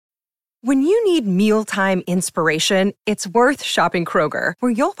When you need mealtime inspiration, it's worth shopping Kroger,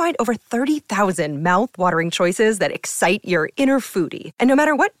 where you'll find over 30,000 mouth-watering choices that excite your inner foodie. And no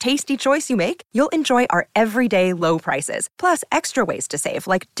matter what tasty choice you make, you'll enjoy our everyday low prices, plus extra ways to save,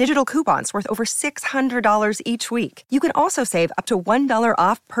 like digital coupons worth over $600 each week. You can also save up to $1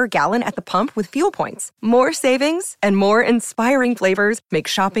 off per gallon at the pump with fuel points. More savings and more inspiring flavors make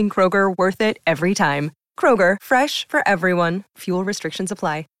shopping Kroger worth it every time. Kroger, fresh for everyone. Fuel restrictions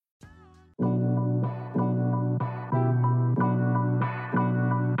apply.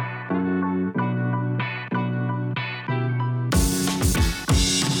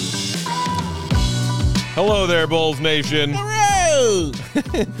 Hello there, Bulls Nation. Hooray!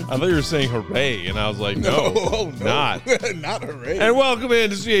 I thought you were saying hooray, and I was like, no. Not. Not hooray. And welcome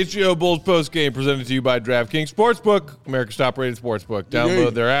into CHGO Bulls Postgame, presented to you by DraftKings Sportsbook, America's top-rated sportsbook.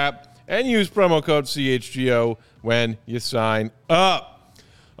 Download their app and use promo code CHGO when you sign up.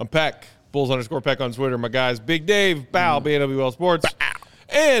 I'm Peck, Bulls_Peck on Twitter. My guys, Big Dave, Bow, BAWL Sports,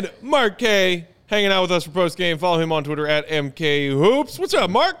 and Mark K, hanging out with us for postgame. Follow him on Twitter at MKHoops. What's up,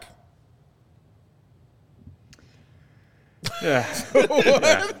 Mark? Yeah.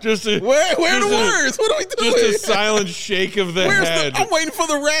 Just a, Where are the words? What are we doing? Just a silent shake of the head. I'm waiting for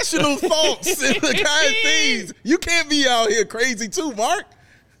the rational thoughts and the kind of things. You can't be out here crazy too, Mark.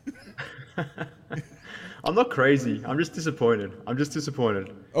 I'm not crazy. I'm just disappointed.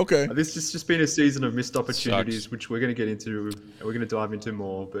 Okay. This has just been a season of missed opportunities, Sucks. which we're going to get into and we're going to dive into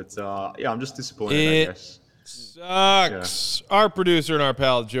more. But yeah, I'm just disappointed, I guess. Sucks. Yeah. Our producer and our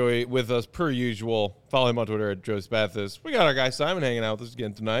pal Joey with us per usual. Follow him on Twitter at Joe Spathis. We got our guy Simon hanging out with us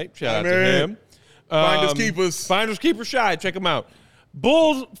again tonight. Shout out to him. Finders keepers. Finders keepers shy. Check him out.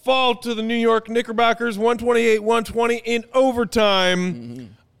 Bulls fall to the New York Knickerbockers 128-120 in overtime. Mm-hmm.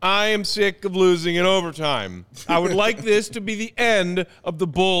 I am sick of losing in overtime. I would like this to be the end of the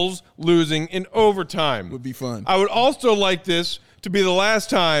Bulls losing in overtime. Would be fun. I would also like this to be the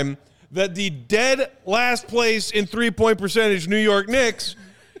last time that the dead last place in three-point percentage New York Knicks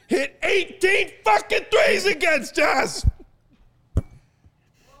hit 18 fucking threes against us.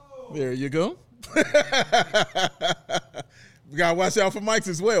 There you go. We got to watch out for Mike's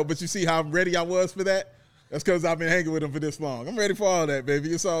as well, but you see how ready I was for that? That's because I've been hanging with him for this long. I'm ready for all that, baby.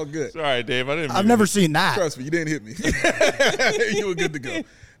 It's all good. Sorry, Dave. I've never seen that. Trust me, you didn't hit me. You were good to go.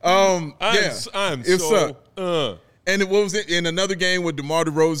 I'm so... And it was in another game where DeMar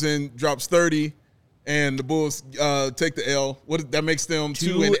DeRozan drops 30 and the Bulls take the L. That makes them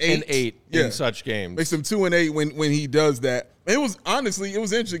 2-8 in such games. Makes them 2-8 when he does that. It was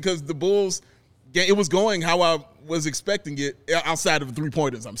interesting because the Bulls, it was going how I was expecting it outside of the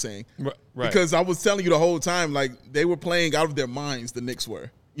 3-pointers, I'm saying. Right. Because I was telling you the whole time, like, they were playing out of their minds, the Knicks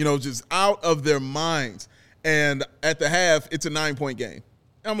were. Just out of their minds. And at the half, it's a 9-point game.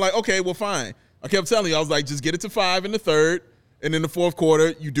 And I'm like, okay, well, fine. I kept telling you, I was like, just get it to 5 in the third, and in the fourth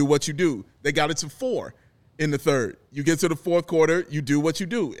quarter, you do what you do. They got it to 4 in the third. You get to the fourth quarter, you do what you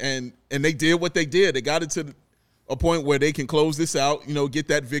do. And they did what they did. They got it to a point where they can close this out, get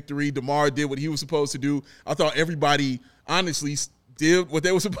that victory. DeMar did what he was supposed to do. I thought everybody, honestly, did what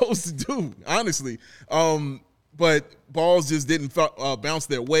they were supposed to do, honestly. But balls just didn't bounce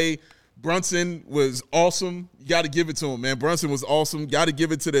their way. Brunson was awesome. You got to give it to him, man. Brunson was awesome. Got to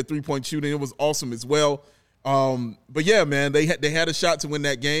give it to their 3-point shooting. It was awesome as well. But yeah, man, they had a shot to win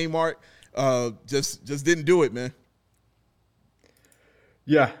that game, Mark. Just didn't do it, man.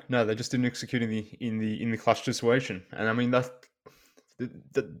 Yeah, no, they just didn't execute in the clutch situation. And I mean,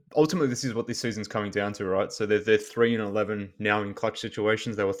 ultimately this is what this season's coming down to, right? So they're 3-11 now in clutch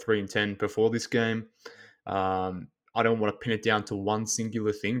situations. They were 3-10 before this game. I don't want to pin it down to one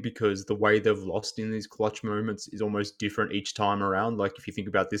singular thing because the way they've lost in these clutch moments is almost different each time around. Like if you think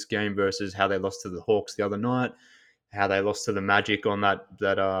about this game versus how they lost to the Hawks the other night, how they lost to the Magic on that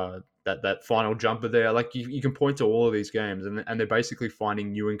final jumper there. Like you can point to all of these games and they're basically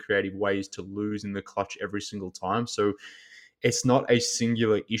finding new and creative ways to lose in the clutch every single time. So it's not a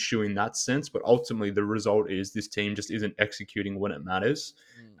singular issue in that sense, but ultimately the result is this team just isn't executing when it matters.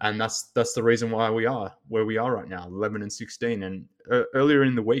 And that's the reason why we are where we are right now, 11-16. And earlier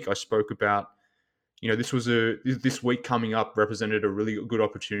in the week, I spoke about, this week coming up represented a really good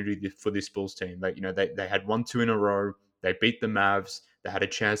opportunity for this Bulls team. They had 1-2 in a row. They beat the Mavs. They had a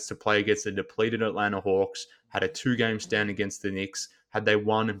chance to play against the depleted Atlanta Hawks, had a 2-game stand against the Knicks. Had they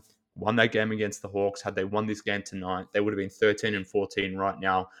won that game against the Hawks, had they won this game tonight, they would have been 13-14 right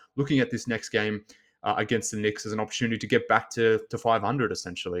now. Looking at this next game against the Knicks as an opportunity to get back to 500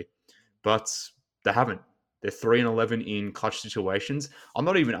 essentially. But they haven't. They're 3-11 in clutch situations. I'm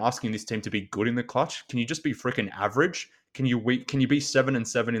not even asking this team to be good in the clutch. Can you just be freaking average? Can you be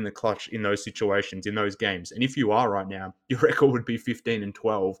 7-7 in the clutch in those situations, in those games? And if you are right now, your record would be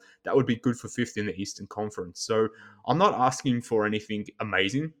 15-12. That would be good for fifth in the Eastern Conference. So I'm not asking for anything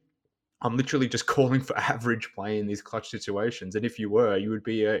amazing. I'm literally just calling for average play in these clutch situations. And if you were, you would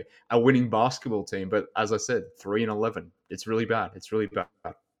be a winning basketball team. But as I said, 3-11. It's really bad. It's really bad.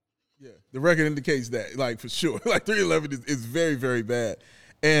 Yeah, the record indicates that, like, for sure. Like, 3-11 is very, very bad.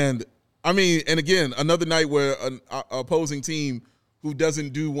 And, I mean, and again, another night where an opposing team who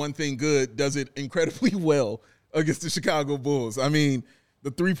doesn't do one thing good does it incredibly well against the Chicago Bulls. I mean,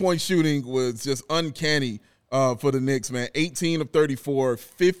 the three-point shooting was just uncanny for the Knicks, man. 18 of 34,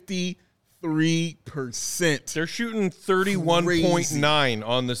 53%. They're shooting 31.9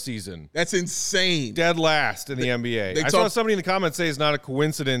 on the season. That's insane. Dead last in the NBA. I saw somebody in the comments say it's not a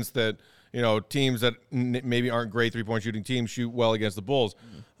coincidence that, you know, teams that maybe aren't great three-point shooting teams shoot well against the Bulls.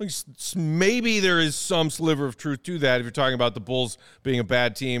 I think maybe there is some sliver of truth to that if you're talking about the Bulls being a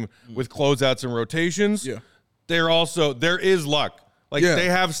bad team with closeouts and rotations. Yeah. There is luck. Like, they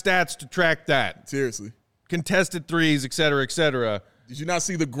have stats to track that. Seriously. Contested threes, et cetera, et cetera. Did you not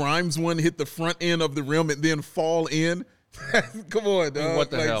see the Grimes one hit the front end of the rim and then fall in? Come on, dog.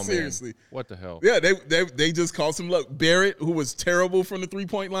 What the hell, seriously. man? What the hell? Yeah, they just called some luck. Barrett, who was terrible from the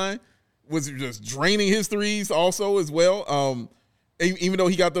three-point line, was just draining his threes also as well. Even though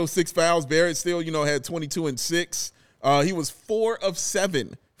he got those 6 fouls, Barrett still, you know, had 22 and 6. He was 4 of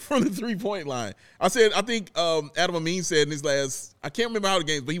 7 from the three-point line. I think Adam Amin said in his last, I can't remember how the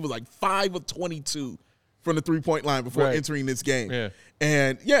games, but he was like 5 of 22 from the three-point line before entering this game. Yeah.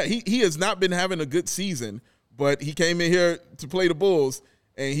 And, yeah, he has not been having a good season, but he came in here to play the Bulls,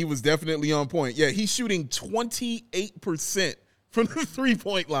 and he was definitely on point. Yeah, he's shooting 28% from the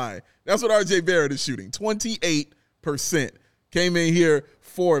three-point line. That's what RJ Barrett is shooting, 28%. Came in here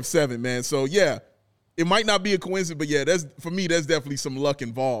 4 of 7, man. So, yeah, it might not be a coincidence, but, yeah, for me, there's definitely some luck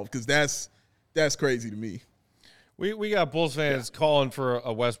involved because that's crazy to me. We got Bulls fans calling for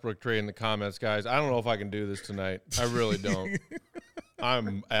a Westbrook trade in the comments, guys. I don't know if I can do this tonight. I really don't.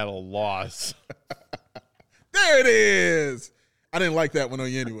 I'm at a loss. There it is. I didn't like that one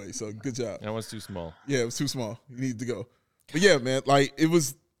on you anyway, so good job. That one's too small. Yeah, it was too small. You needed to go. But, yeah, man, like, it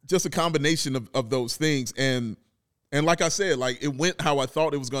was just a combination of those things. And like I said, like, it went how I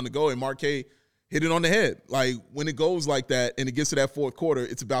thought it was going to go, and Marquet hit it on the head. Like, when it goes like that and it gets to that fourth quarter,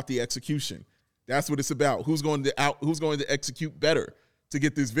 it's about the execution. That's what it's about. Who's going to execute better to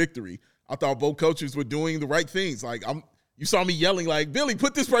get this victory? I thought both coaches were doing the right things. Like, you saw me yelling, like, Billy,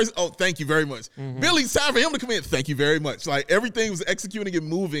 put this person. Oh, thank you very much. Mm-hmm. Billy, it's time for him to come in. Thank you very much. Like, everything was executing and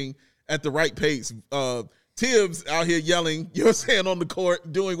moving at the right pace. Tibbs out here yelling, you know what I'm saying, on the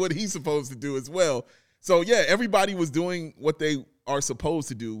court, doing what he's supposed to do as well. So, yeah, everybody was doing what they are supposed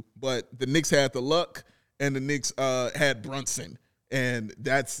to do, but the Knicks had the luck, and the Knicks had Brunson. And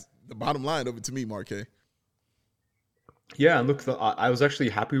that's the bottom line of it to me, Marquet. Yeah, and look, I was actually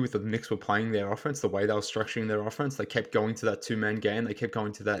happy with the Knicks were playing their offense, the way they were structuring their offense. They kept going to that two-man game. They kept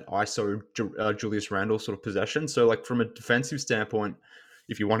going to that ISO Julius Randle sort of possession. So, like, from a defensive standpoint,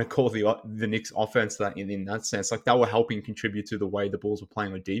 if you want to call the Knicks offense that in that sense, like, they were helping contribute to the way the Bulls were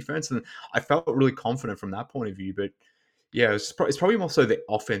playing with defense. And I felt really confident from that point of view. But, yeah, it's probably more so the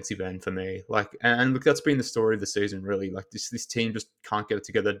offensive end for me. Like, and look, that's been the story of the season, really. Like, this team just can't get it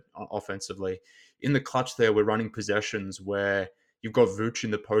together offensively. In the clutch there, we're running possessions where you've got Vooch in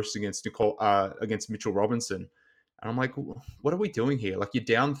the post against Mitchell Robinson. And I'm like, what are we doing here? Like, you're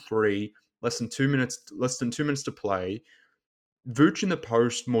down 3, less than 2 minutes to play. Vooch in the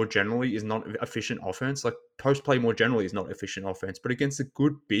post more generally is not efficient offense. Like, post play more generally is not efficient offense. But against a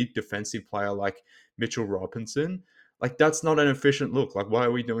good big defensive player like Mitchell Robinson, like, that's not an efficient look. Like, why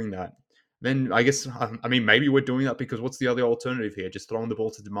are we doing that? Then I guess, I mean, maybe we're doing that because what's the other alternative here? Just throwing the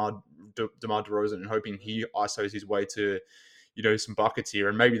ball to DeMar DeRozan and hoping he ISOs his way to, you know, some buckets here.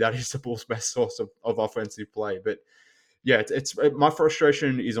 And maybe that is the Bulls' best source of offensive play. But yeah, it's my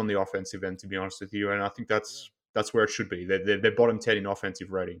frustration is on the offensive end, to be honest with you. And I think that's where it should be. They're bottom 10 in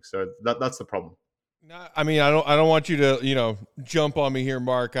offensive rating. So that's the problem. I mean, I don't want you to, you know, jump on me here,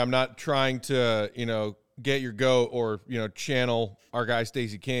 Mark. I'm not trying to, you know, get your goat or, you know, channel our guy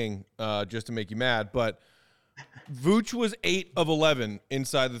Stacey King just to make you mad. But Vooch was 8 of 11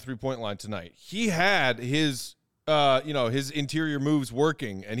 inside the three-point line tonight. He had his, you know, his interior moves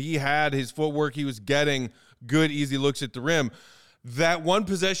working, and he had his footwork. He was getting good, easy looks at the rim. That one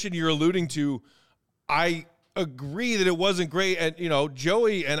possession you're alluding to, I agree that it wasn't great. And, you know,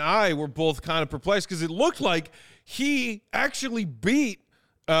 Joey and I were both kind of perplexed because it looked like he actually beat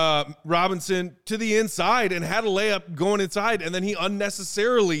Robinson to the inside and had a layup going inside, and then he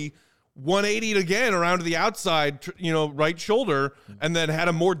unnecessarily 180'd again around to the outside, right shoulder, and then had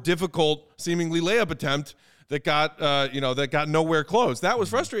a more difficult, seemingly layup attempt that got nowhere close. That was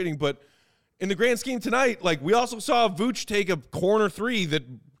frustrating, but in the grand scheme tonight, like, we also saw Vooch take a corner three that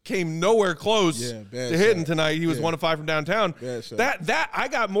came nowhere close to hitting tonight. He was 1 of 5 from downtown. That I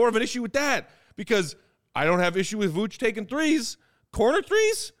got more of an issue with that, because I don't have issue with Vooch taking threes. Corner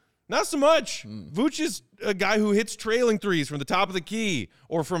threes, not so much. Vooch is a guy who hits trailing threes from the top of the key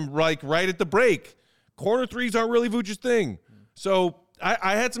or from right at the break. Corner threes aren't really Vooch's thing. So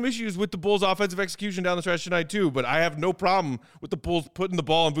I had some issues with the Bulls' offensive execution down the stretch tonight too, but I have no problem with the Bulls putting the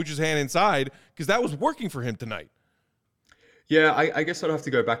ball in Vooch's hand inside, because that was working for him tonight. Yeah, I guess I'd have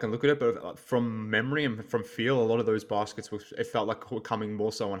to go back and look at it, but from memory and from feel, a lot of those baskets it felt like were coming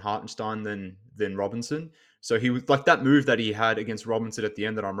more so on Hartenstein than Robinson. So he was like, that move that he had against Robinson at the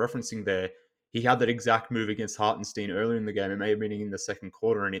end that I'm referencing there. He had that exact move against Hartenstein earlier in the game. It may have been in the second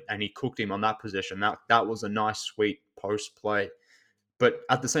quarter, and he cooked him on that possession. That was a nice, sweet post play. But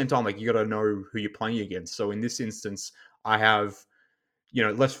at the same time, like, you got to know who you're playing against. So in this instance, I have,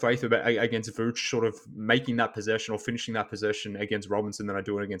 less faith against Vooch sort of making that possession or finishing that possession against Robinson than I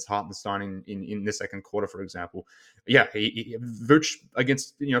do it against Hartenstein in the second quarter, for example. Yeah, Vooch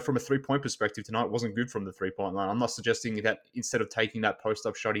against, from a 3-point perspective tonight wasn't good from the 3-point line. I'm not suggesting that instead of taking that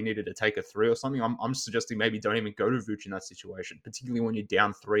post-up shot, he needed to take a 3 or something. I'm suggesting maybe don't even go to Vooch in that situation, particularly when you're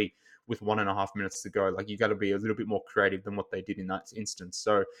down 3 with 1.5 minutes to go. Like, you got to be a little bit more creative than what they did in that instance.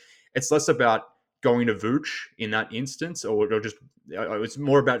 So it's less about going to Vooch in that instance, or just it's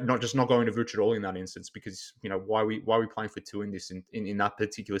more about not going to Vooch at all in that instance, because why are we playing for 2 in this in that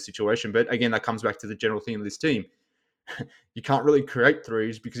particular situation? But again, that comes back to the general theme of this team. You can't really create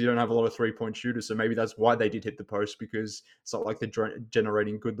threes because you don't have a lot of 3-point shooters. So maybe that's why they did hit the post, because it's not like they're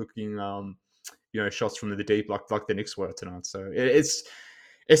generating good looking shots from the deep like the Knicks were tonight. So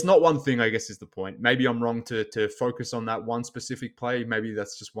it's not one thing, I guess, is the point. Maybe I'm wrong to focus on that one specific play. Maybe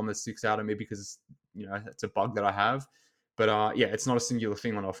that's just one that sticks out at me because, it's a bug that I have. But, it's not a singular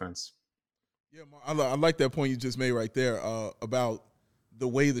thing on offense. Yeah, I like that point you just made right there about the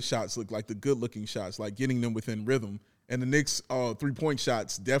way the shots look, like the good-looking shots, like getting them within rhythm. And the Knicks' 3-point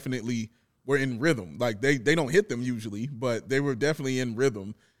shots definitely were in rhythm. Like, they don't hit them usually, but they were definitely in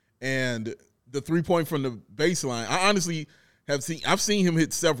rhythm. And the 3-point from the baseline, I honestly – I've seen him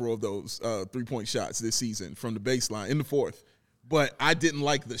hit several of those 3-point shots this season from the baseline in the fourth, but I didn't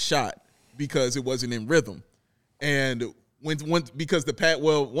like the shot because it wasn't in rhythm. And because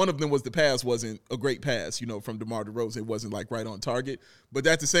one of them was the pass wasn't a great pass, from DeMar DeRozan. It wasn't like right on target. But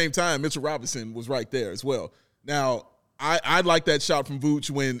at the same time, Mitchell Robinson was right there as well. Now, I like that shot from Vooch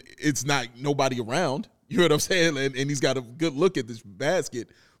when it's not nobody around. You know what I'm saying? And he's got a good look at this basket.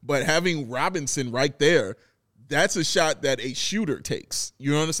 But having Robinson right there, that's a shot that a shooter takes.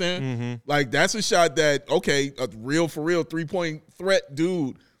 You know what I'm saying? Mm-hmm. Like, that's a shot that, okay, a real 3-point threat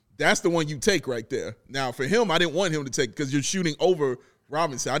dude, that's the one you take right there. Now, for him, I didn't want him to take, because you're shooting over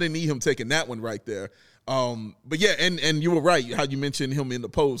Robinson. I didn't need him taking that one right there. But yeah, and you were right, how you mentioned him in the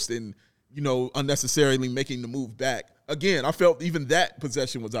post and, unnecessarily making the move back. Again, I felt even that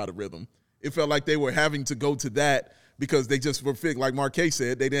possession was out of rhythm. It felt like they were having to go to that because they just were like Marquez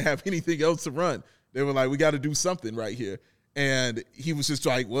said, they didn't have anything else to run. They were like, we got to do something right here. And he was just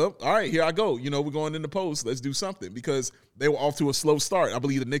like, well, all right, here I go. We're going in the post. Let's do something, because they were off to a slow start. I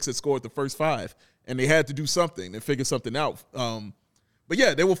believe the Knicks had scored the first 5, and they had to do something and figure something out. But,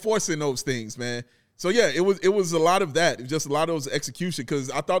 yeah, they were forcing those things, man. So, yeah, it was a lot of that. It was just a lot of those execution, because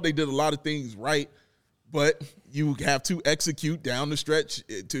I thought they did a lot of things right, but you have to execute down the stretch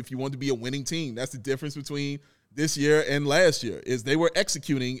if you want to be a winning team. That's the difference between this year and last year, is they were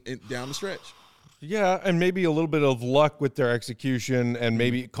executing down the stretch. Yeah, and maybe a little bit of luck with their execution, and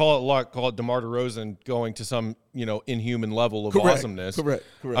maybe call it luck, call it DeMar DeRozan going to some, inhuman level of awesomeness. Correct.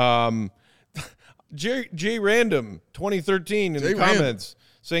 J Random 2013 in the comments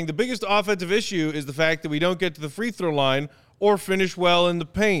saying the biggest offensive issue is the fact that we don't get to the free throw line or finish well in the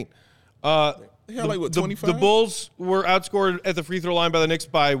paint. The Bulls were outscored at the free throw line by the Knicks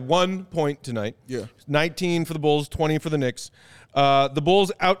by 1 point tonight. Yeah, 19 for the Bulls, 20 for the Knicks. The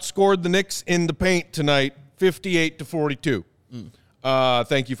Bulls outscored the Knicks in the paint tonight, 58-42.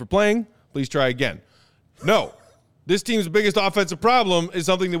 Thank you for playing. Please try again. No, this team's biggest offensive problem is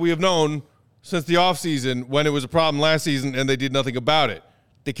something that we have known since the offseason, when it was a problem last season and they did nothing about it.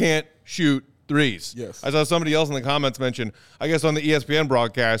 They can't shoot threes. Yes. I saw somebody else in the comments mention, I guess on the ESPN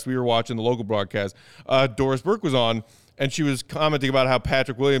broadcast, we were watching the local broadcast, Doris Burke was on, and she was commenting about how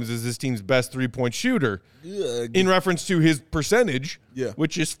Patrick Williams is this team's best 3-point shooter in reference to his percentage,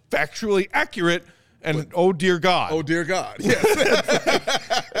 which is factually accurate. And oh, dear God. Oh, dear God.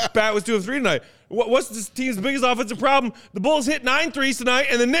 Yes. Pat was 2 of 3 tonight. What's this team's biggest offensive problem? The Bulls hit 9 threes tonight,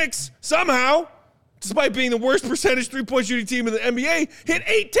 and the Knicks somehow, despite being the worst percentage three-point shooting team in the NBA, hit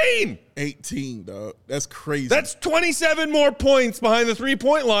 18. 18, dog. That's crazy. That's 27 more points behind the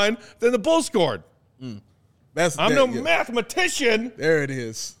three-point line than the Bulls scored. I'm no mathematician. There it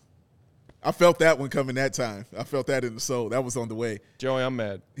is. I felt that one coming that time. I felt that in the soul. That was on the way. Joey, I'm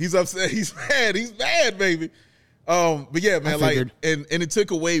mad. He's upset. He's mad. He's mad, baby. But yeah, man, and it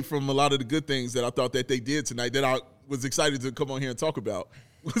took away from a lot of the good things that I thought that they did tonight that I was excited to come on here and talk about.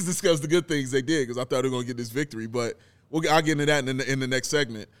 Let's discuss the good things they did because I thought they were going to get this victory. But I'll get into that in the next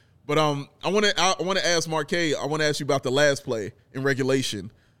segment. But I want to ask Marquet. I want to ask you about the last play in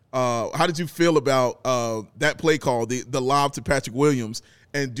regulation. How did you feel about that play call, the lob to Patrick Williams?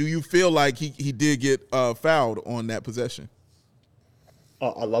 And do you feel like he did get fouled on that possession?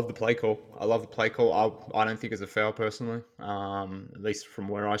 I love the play call. I don't think it's a foul personally, at least from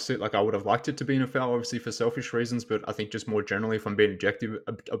where I sit. Like I would have liked it to be in a foul, obviously for selfish reasons, but I think just more generally, if I'm being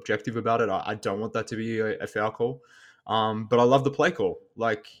objective about it, I don't want that to be a foul call. But I love the play call.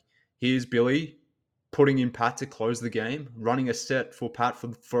 Like here's Billy putting in Pat to close the game, running a set for Pat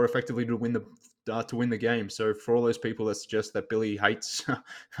for effectively to win the game. So for all those people that suggest that Billy hates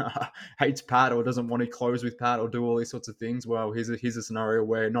Pat or doesn't want to close with Pat or do all these sorts of things, well, here's a scenario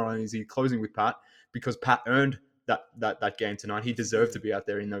where not only is he closing with Pat because Pat earned that game tonight, he deserved to be out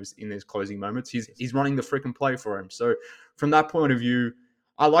there in those closing moments. He's running the freaking play for him. So from that point of view,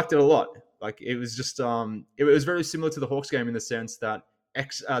 I liked it a lot. Like it was just it was very similar to the Hawks game in the sense that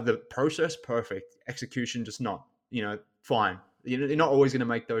the process perfect, execution just not, fine. You're not always going to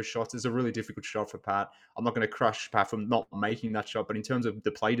make those shots. It's a really difficult shot for Pat. I'm not going to crush Pat from not making that shot, but in terms of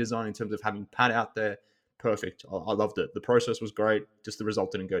the play design, in terms of having Pat out there, perfect. I loved it. The process was great. Just the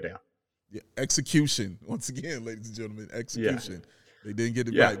result didn't go down. Yeah, execution. Once again, ladies and gentlemen, execution. Yeah. They didn't get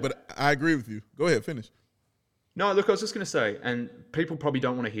it right. But I agree with you. Go ahead, finish. No, look, I was just going to say, and people probably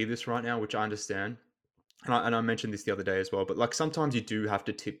don't want to hear this right now, which I understand. And I mentioned this the other day as well, but like sometimes you do have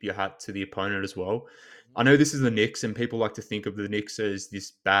to tip your hat to the opponent as well. I know this is the Knicks and people like to think of the Knicks as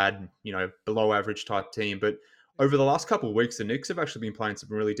this bad, below average type team. But over the last couple of weeks, the Knicks have actually been playing some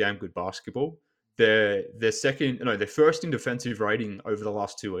really damn good basketball. They're first in defensive rating over the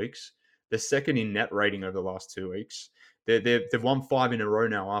last 2 weeks. They're second in net rating over the last 2 weeks. They've won 5 in a row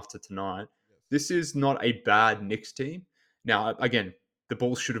now after tonight. This is not a bad Knicks team. Now, again, the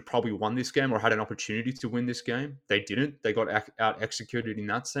Bulls should have probably won this game or had an opportunity to win this game. They didn't. They got out executed in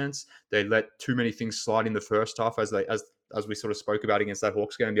that sense. They let too many things slide in the first half, as we sort of spoke about against that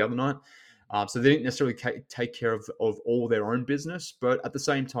Hawks game the other night. So they didn't necessarily take care of all their own business. But at the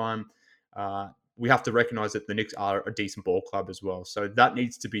same time, we have to recognize that the Knicks are a decent ball club as well. So that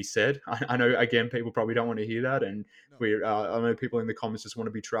needs to be said. I know, again, people probably don't want to hear that. And I know people in the comments just want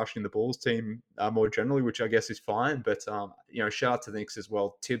to be trashing the Bulls team more generally, which I guess is fine. But, shout out to the Knicks as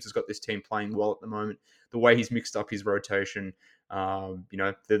well. Tibbs has got this team playing well at the moment. The way he's mixed up his rotation,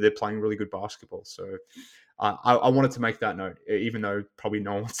 they're playing really good basketball. So I wanted to make that note, even though probably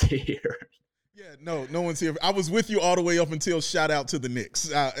no one wants to hear it. Yeah, no one's here. I was with you all the way up until shout out to the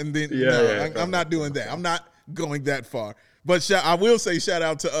Knicks. And then, I'm not doing that. I'm not going that far. But I will say shout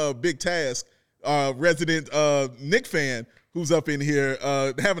out to Big Task, resident Knick fan, who's up in here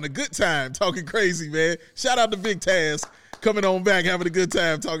having a good time talking crazy, man. Shout out to Big Task coming on back, having a good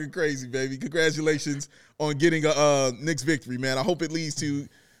time talking crazy, baby. Congratulations on getting a Knicks victory, man. I hope it leads to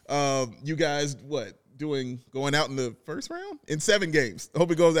you guys, going out in the first round in 7 games. I hope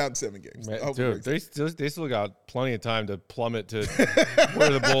it goes out in 7 games. Man, dude, they still got plenty of time to plummet to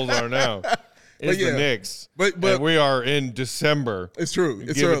where the Bulls are now. It's the Knicks. But we are in December. It's true.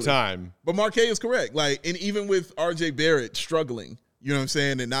 It's Give early. It time. But Marquet is correct. And even with RJ Barrett struggling, you know what I'm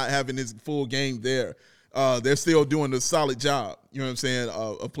saying, and not having his full game there, they're still doing a solid job, you know what I'm saying,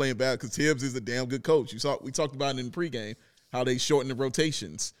 of playing bad because Tibbs is a damn good coach. We talked about it in the pregame, how they shortened the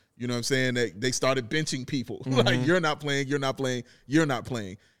rotations. You know what I'm saying? They started benching people. Mm-hmm. Like, you're not playing, you're not playing, you're not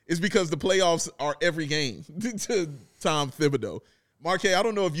playing. It's because the playoffs are every game to Tom Thibodeau. Marquet, I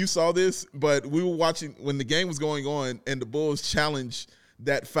don't know if you saw this, but we were watching when the game was going on and the Bulls challenged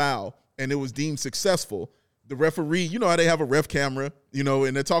that foul and it was deemed successful. The referee, you know how they have a ref camera,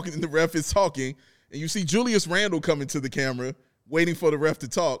 and they're talking, and the ref is talking, and you see Julius Randle coming to the camera waiting for the ref to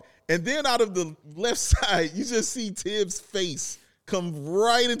talk. And then out of the left side, you just see Tibbs' face come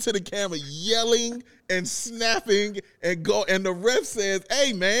right into the camera, yelling and snapping and the ref says,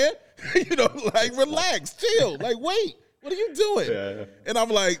 "Hey, man, relax, chill, wait, what are you doing?" Yeah. And I'm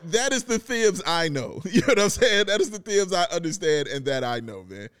like, that is the Thibs I know. You know what I'm saying? That is the Thibs I understand and that I know,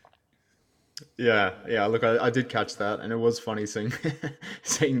 man. Yeah. Look, I did catch that, and it was funny seeing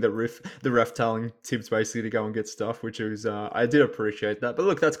seeing the ref telling Tibbs basically to go and get stuff, which was I did appreciate that. But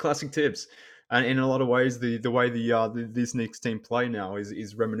look, that's classic Tibbs, and in a lot of ways, the way this Knicks team play now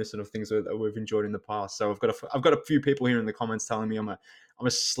is reminiscent of things that we've enjoyed in the past. So I've got a few people here in the comments telling me I'm a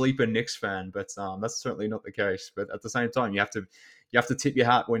sleeper Knicks fan, but that's certainly not the case. But at the same time, you have to tip your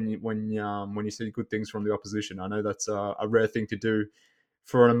hat when you see good things from the opposition. I know that's a rare thing to do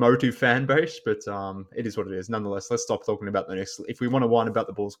for an emotive fan base, but it is what it is. Nonetheless, let's stop talking about the Knicks. If we want to whine about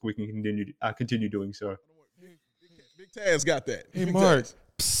the Bulls, we can continue doing so. Big Taz got that. Hey, Big Mark. Taz.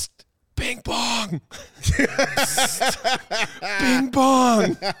 Psst. Bing bong. Psst. Bing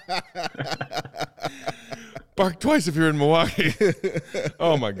bong. Bark twice if you're in Milwaukee.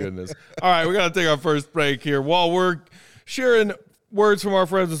 Oh, my goodness. All right, we got to take our first break here. While we're sharing words from our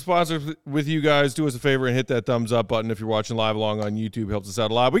friends and sponsors with you guys, do us a favor and hit that thumbs up button if you're watching live along on YouTube. Helps us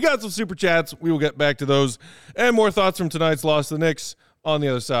out a lot. We got some super chats. We will get back to those and more thoughts from tonight's loss to the Knicks on the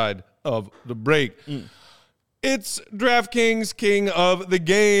other side of the break. It's DraftKings King of the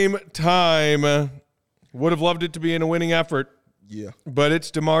Game time. Would have loved it to be in a winning effort. Yeah. But it's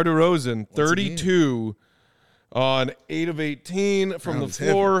DeMar DeRozan, 32 on 8 of 18 from the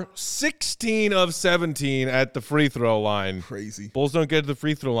floor, 16 of 17 at the free throw line. Crazy. Bulls don't get to the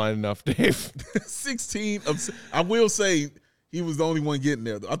free throw line enough, Dave. 16 of. I will say he was the only one getting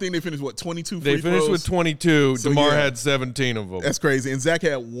there, though. I think they finished, 22 free throws? They finished with 22. So, DeMar yeah. had 17 of them. That's crazy. And Zach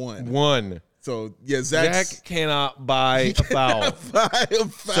had one. One. So, yeah, Zach cannot buy a foul. buy a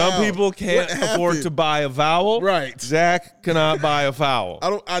foul. Some people can't afford to buy a vowel. Right. Zach cannot buy a foul.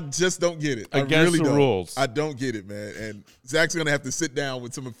 I just don't get it. Against I really the don't. rules. I don't get it, man. And Zach's going to have to sit down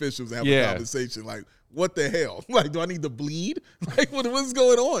with some officials and have a conversation. Like, what the hell? Like, do I need to bleed? Like, what's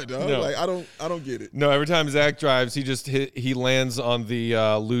going on, dog? No. Like, I don't get it. No, every time Zach drives, he lands on the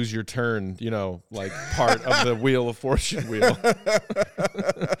lose your turn, like part of the Wheel of Fortune wheel.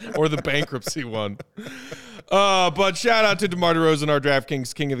 Or the bankruptcy one. But shout out to DeMar DeRozan, our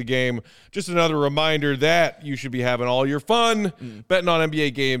DraftKings King of the Game. Just another reminder that you should be having all your fun betting on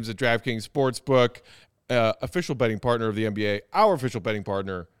NBA games at DraftKings Sportsbook, official betting partner of the NBA, our official betting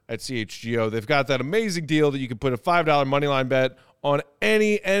partner at CHGO. They've got that amazing deal that you can put a $5 moneyline bet on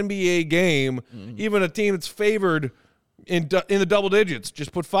any NBA game, even a team that's favored in the double digits.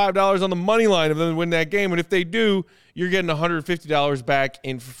 Just put $5 on the money line of them to win that game, and if they do, you're getting $150 back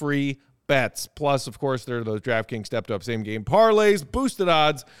in free bets. Plus, of course, there are those DraftKings stepped-up same-game parlays, boosted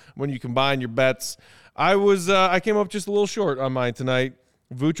odds when you combine your bets. I came up just a little short on mine tonight.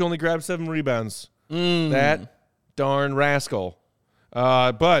 Vooch only grabbed 7 rebounds. That darn rascal.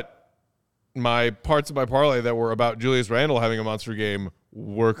 But my parts of my parlay that were about Julius Randle having a monster game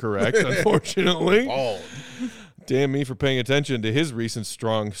were correct, unfortunately. Damn me for paying attention to his recent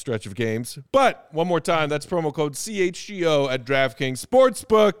strong stretch of games. But one more time, that's promo code CHGO at DraftKings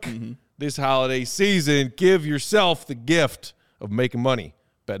Sportsbook. This holiday season, give yourself the gift of making money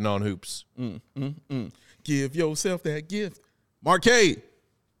betting on hoops. Give yourself that gift. Marquez,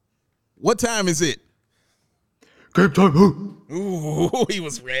 what time is it? Game time. Ooh, he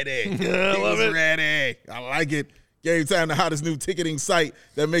was ready. I love it. Ready. I like it. Game Time, the hottest new ticketing site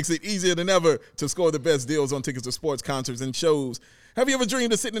that makes it easier than ever to score the best deals on tickets to sports, concerts, and shows. Have you ever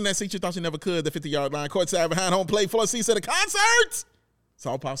dreamed of sitting in that seat you thought you never could, the 50-yard line, courtside behind home plate, full of seats at a concert? It's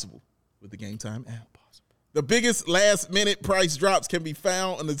all possible with the Game Time app. The biggest last-minute price drops can be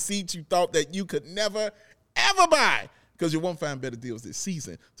found on the seats you thought that you could never, ever buy, because you won't find better deals this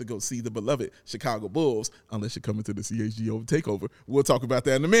season to go see the beloved Chicago Bulls unless you're coming to the CHGO takeover. We'll talk about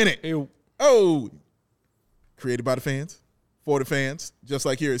that in a minute. Ew. Oh, created by the fans, for the fans, just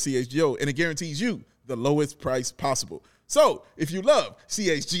like here at CHGO, and it guarantees you the lowest price possible. So if you love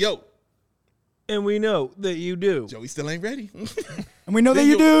CHGO, and we know that you do. Joey still ain't ready. And we know that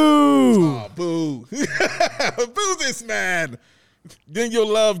you do. Oh, boo. Boo this man. Then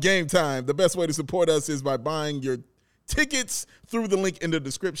you'll love Game Time. The best way to support us is by buying your tickets through the link in the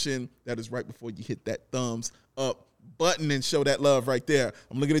description. That is right before you hit that thumbs up button and show that love right there.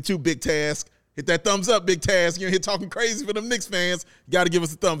 I'm looking at you, Big Task. Hit that thumbs up, Big Task. You're here talking crazy for them Knicks fans. You got to give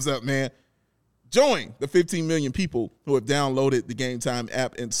us a thumbs up, man. Join the 15 million people who have downloaded the Game Time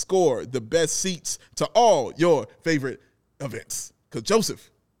app and score the best seats to all your favorite events. Because,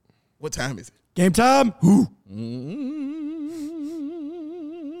 Joseph, what time is it? Game time.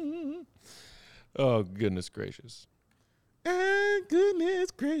 Oh, goodness gracious.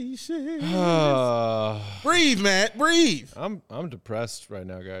 Goodness gracious. Breathe, Matt. Breathe. I'm depressed right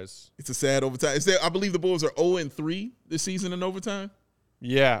now, guys. It's a sad overtime. I believe the Bulls are 0-3 this season in overtime.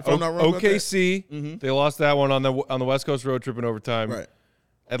 Yeah. If I'm not wrong about OKC, they lost that one on the West Coast road trip in overtime. Right.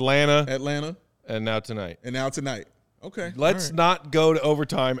 Atlanta, and now tonight. Okay. Let's not go to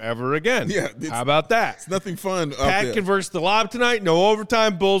overtime ever again. Yeah. How about that? It's nothing fun. Pat converts the lob tonight. No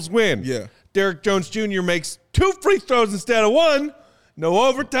overtime. Bulls win. Yeah. Derrick Jones Jr. makes 2 free throws instead of 1. No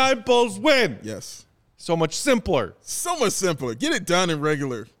overtime. Bulls win. Yes. So much simpler. So much simpler. Get it done in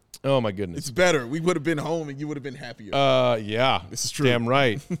regular. Oh, my goodness. It's better. We would have been home and you would have been happier. Yeah. This is true. Damn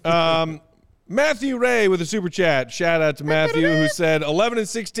right. Matthew Ray with a super chat. Shout out to Matthew who said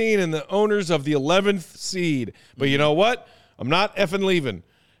 11-16 and the owners of the 11th seed. But you know what? I'm not effing leaving.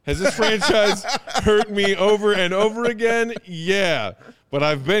 Has this franchise hurt me over and over again? Yeah. But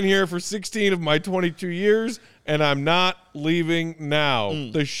I've been here for 16 of my 22 years, and I'm not leaving now.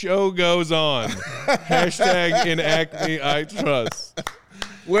 The show goes on. Hashtag in Acme I trust.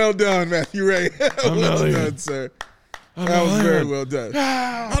 Well done, Matthew Ray. Well done, sir. That was very well done.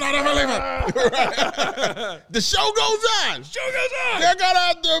 The show goes on. They're going to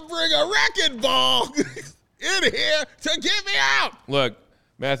have to bring a racquetball in here to get me out. Look,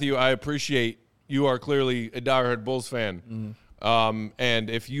 Matthew, I appreciate you are clearly a diehard Bulls fan. And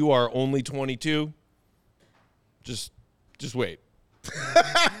if you are only 22, just wait.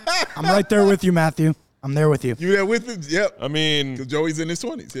 I'm right there with you, Matthew. I'm there with you. You there with him? Yep. I mean, because Joey's in his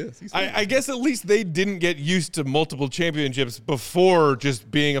 20s. Yes. I guess at least they didn't get used to multiple championships before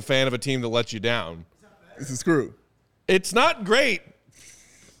just being a fan of a team that lets you down. This is true. It's not great.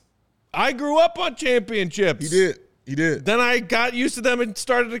 I grew up on championships. He did. Then I got used to them and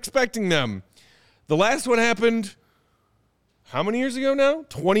started expecting them. The last one happened how many years ago now?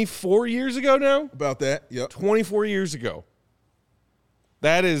 24 years ago now? About that, yep. 24 years ago.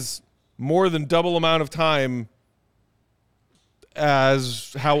 That is more than double amount of time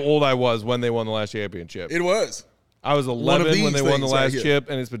as how old I was when they won the last championship. It was. I was 11 when they won the last right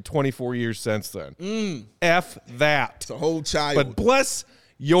chip, and it's been 24 years since then. F that. It's a whole child. But bless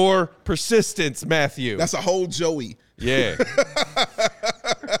your persistence, Matthew. That's a whole Joey. Yeah.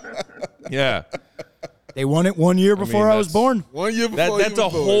 Yeah. They won it 1 year before I was born. 1 year before That's a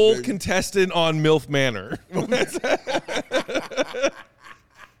whole contestant on MILF Manor.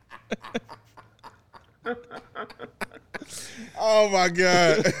 Oh, my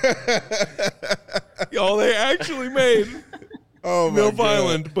God. Yo, they actually made MILF God.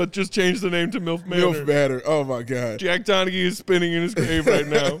 Island, but just changed the name to MILF Manor. MILF Manor. Oh, my God. Jack Donaghy is spinning in his grave right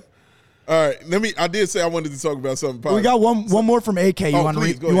now. All right. I did say I wanted to talk about something positive. We got one more from AK. You want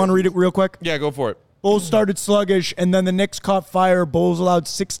to read it real quick? Yeah, go for it. Bulls started sluggish, and then the Knicks caught fire. Bulls allowed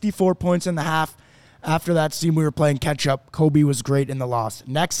 64 points in the half. After that scene, we were playing catch-up. Kobe was great in the loss.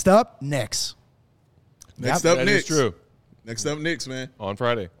 Next up, Knicks. Next up, That Knicks. is true. Next up, Knicks, man. On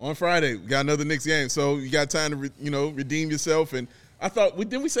Friday. We got another Knicks game. So you got time to, redeem yourself. And I thought,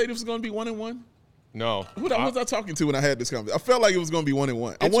 didn't we say this was going to be 1-1? No. Who was I talking to when I had this conversation? I felt like it was going to be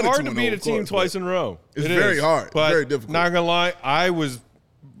 1-1. It's hard to beat a team twice in a row. It's very hard. But very difficult. Not going to lie,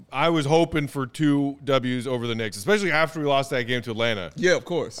 I was hoping for 2 W's over the Knicks, especially after we lost that game to Atlanta. Yeah, of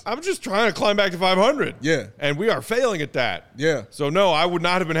course. I'm just trying to climb back to 500. Yeah. And we are failing at that. Yeah. So, no, I would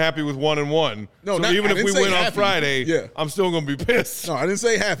not have been happy with 1-1. No, so even I if we didn't say win on happy. Friday, Yeah. I'm still going to be pissed. No, I didn't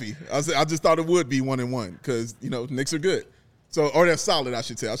say happy. I just thought it would be 1-1 because, Knicks are good. Or they're solid, I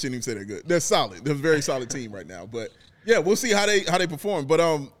should say. I shouldn't even say they're good. They're solid. They're a very solid team right now. But, yeah, we'll see how they perform. But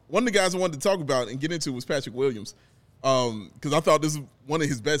one of the guys I wanted to talk about and get into was Patrick Williams because I thought this was one of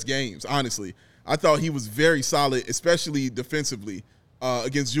his best games, honestly. I thought he was very solid, especially defensively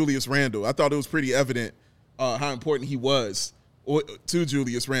against Julius Randle. I thought it was pretty evident how important he was to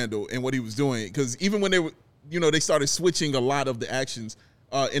Julius Randle and what he was doing because even when they started switching a lot of the actions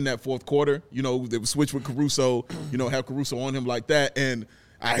in that fourth quarter. They would switch with Caruso, have Caruso on him like that. And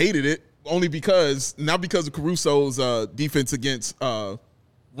I hated it only not because of Caruso's defense against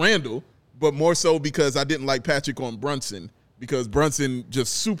Randall, but more so because I didn't like Patrick on Brunson because Brunson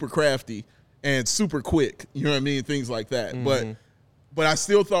just super crafty and super quick. You know what I mean? Things like that. Mm-hmm. But I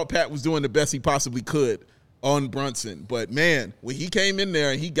still thought Pat was doing the best he possibly could on Brunson. But, man, when he came in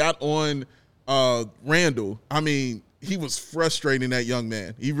there and he got on Randall, I mean, he was frustrating that young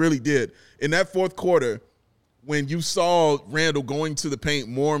man. He really did. In that fourth quarter, when you saw Randall going to the paint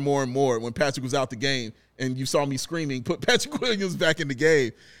more and more and more, when Patrick was out the game, and you saw me screaming, put Patrick Williams back in the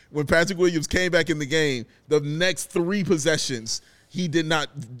game. When Patrick Williams came back in the game, the next 3 possessions,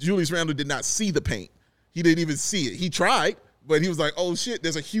 Julius Randle did not see the paint. He didn't even see it. He tried, but he was like, oh, shit,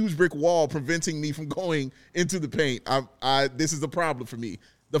 there's a huge brick wall preventing me from going into the paint. This is a problem for me.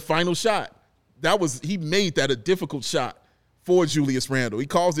 The final shot. He made that a difficult shot for Julius Randle. He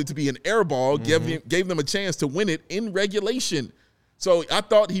caused it to be an air ball, gave them a chance to win it in regulation. So I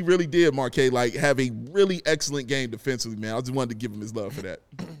thought he really did, Marquet, like have a really excellent game defensively, man. I just wanted to give him his love for that.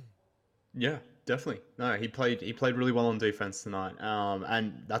 Yeah, definitely. No, he played really well on defense tonight,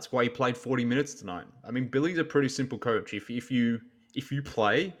 and that's why he played 40 minutes tonight. I mean, Billy's a pretty simple coach. If you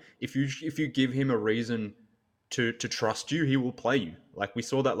give him a reason to trust you, he will play you. Like we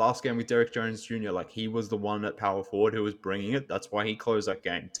saw that last game with Derek Jones Jr. Like he was the one at power forward who was bringing it. That's why he closed that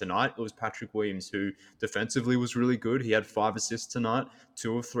game. Tonight it was Patrick Williams who defensively was really good. He had 5 assists tonight,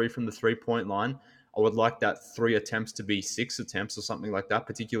 2 of 3 from the 3-point line. I would like that 3 attempts to be 6 attempts or something like that.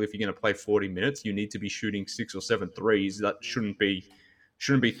 Particularly if you're going to play 40 minutes, you need to be shooting 6 or 7 threes. That shouldn't be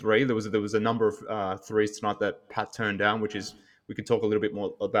 3. There was a number of threes tonight that Pat turned down, which is. We can talk a little bit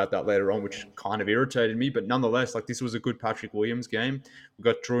more about that later on, which kind of irritated me. But nonetheless, like this was a good Patrick Williams game. We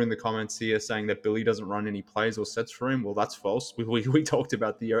got Drew in the comments here saying that Billy doesn't run any plays or sets for him. Well, that's false. We talked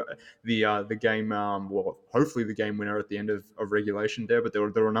about the game, well, hopefully the game winner at the end of regulation there. But there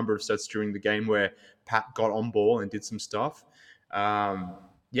were a number of sets during the game where Pat got on ball and did some stuff.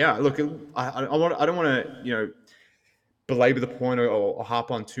 Yeah, look, I don't want to belabor the point or harp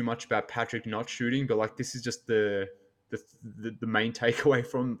on too much about Patrick not shooting, but like this is just the main takeaway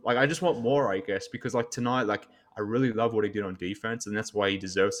from like I just want more, I guess, because like tonight, like I really love what he did on defense, and that's why he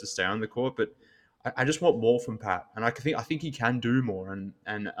deserves to stay on the court. But I just want more from Pat, and I think he can do more.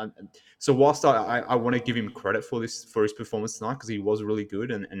 And so whilst I want to give him credit for his performance tonight because he was really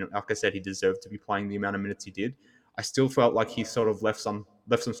good, and like I said, he deserved to be playing the amount of minutes he did. I still felt like he sort of left some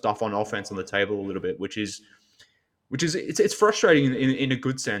stuff on offense on the table a little bit, which is it's frustrating in a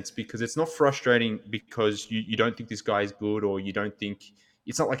good sense, because it's not frustrating because you don't think this guy is good, or you don't think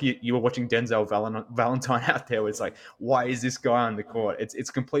it's not like you were watching Denzel Valentine out there where it's like, why is this guy on the court? It's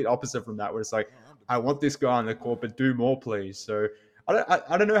complete opposite from that, where it's like, I want this guy on the court, but do more, please. So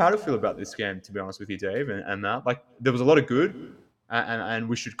I don't know how to feel about this game, to be honest with you, Dave, and that like there was a lot of good, and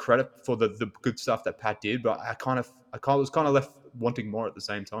we should credit for the good stuff that Pat did, but I was kind of left wanting more at the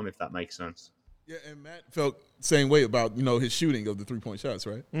same time, if that makes sense. Yeah, and Matt felt the same way about, his shooting of the 3-point shots,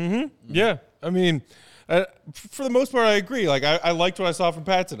 right? Mm-hmm. Yeah. I mean, for the most part, I agree. Like, I liked what I saw from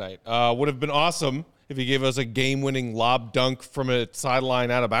Pat tonight. Would have been awesome if he gave us a game-winning lob dunk from a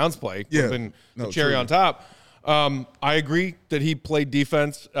sideline out-of-bounds play. Yeah. Would have been the cherry on top. I agree that he played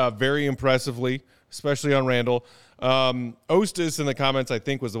defense very impressively, especially on Randall. Ostis in the comments, I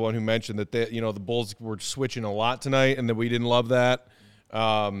think, was the one who mentioned that the Bulls were switching a lot tonight and that we didn't love that.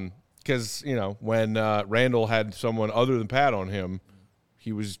 Because, when Randall had someone other than Pat on him,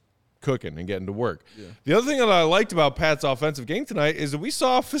 he was cooking and getting to work. Yeah. The other thing that I liked about Pat's offensive game tonight is that we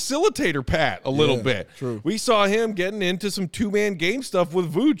saw facilitator Pat a little bit. True. We saw him getting into some two-man game stuff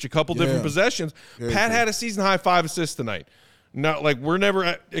with Vooch, a couple different possessions. Very Pat had a season-high 5 assists tonight. Not like we're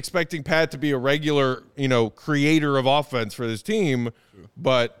never expecting Pat to be a regular, creator of offense for this team,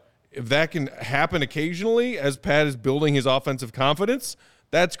 but if that can happen occasionally as Pat is building his offensive confidence,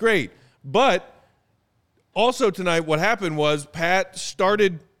 that's great. But also tonight, what happened was Pat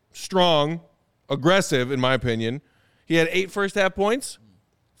started strong, aggressive, in my opinion. He had 8 first-half points,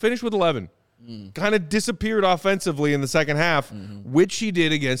 finished with 11. Kind of disappeared offensively in the second half, which he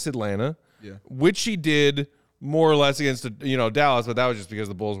did against Atlanta, which he did more or less against Dallas, but that was just because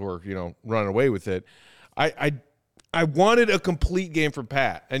the Bulls were running away with it. I wanted a complete game from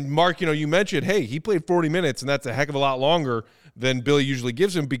Pat. And Mark, you mentioned, hey, he played 40 minutes, and that's a heck of a lot longer than Billy usually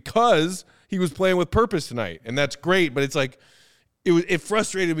gives him because he was playing with purpose tonight. And that's great, but it's like it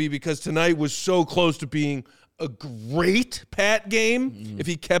frustrated me because tonight was so close to being a great Pat game if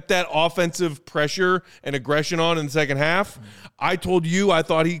he kept that offensive pressure and aggression on in the second half. I told you I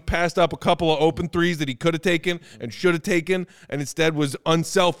thought he passed up a couple of open threes that he could have taken and should have taken, and instead was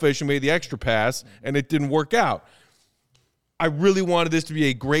unselfish and made the extra pass, and it didn't work out. I really wanted this to be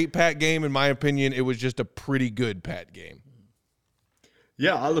a great Pat game. In my opinion, it was just a pretty good Pat game.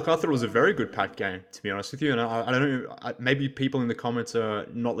 Yeah, I thought it was a very good Pat game, to be honest with you. And I don't know, maybe people in the comments are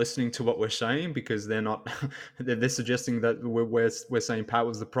not listening to what we're saying because they're not, they're suggesting that we're saying Pat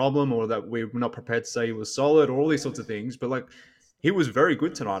was the problem, or that we're not prepared to say he was solid, or all these sorts of things. But like, he was very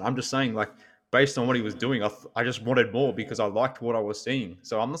good tonight. I'm just saying, like, based on what he was doing, I just wanted more because I liked what I was seeing.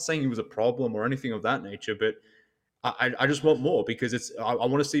 So I'm not saying he was a problem or anything of that nature, but I just want more because I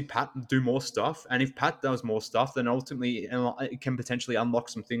want to see Pat do more stuff. And if Pat does more stuff, then ultimately it can potentially unlock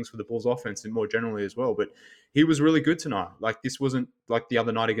some things for the Bulls offense and more generally as well. But he was really good tonight. Like, this wasn't like the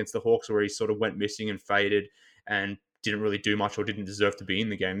other night against the Hawks where he sort of went missing and faded and didn't really do much or didn't deserve to be in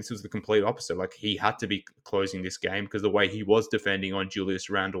the game. This was the complete opposite. Like, he had to be closing this game because the way he was defending on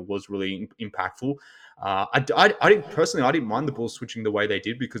Julius Randle was really impactful. I didn't mind the Bulls switching the way they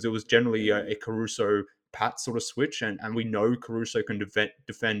did because it was generally a Caruso Pat sort of switch, and we know Caruso can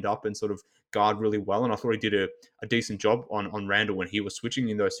defend up and sort of guard really well, and I thought he did a decent job on Randall when he was switching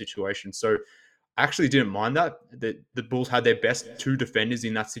in those situations. So I actually didn't mind that the Bulls had their best two defenders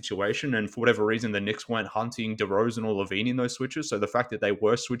in that situation, and for whatever reason, the Knicks weren't hunting DeRozan or Levine in those switches. So the fact that they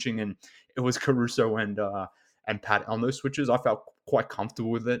were switching and it was Caruso and Pat on those switches, I felt quite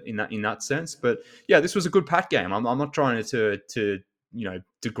comfortable with it in that sense. But yeah, this was a good Pat game. I'm not trying to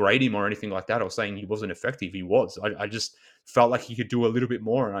degrade him or anything like that, or saying he wasn't effective. He was. I just felt like he could do a little bit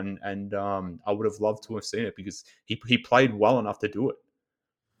more, and I would have loved to have seen it because he played well enough to do it.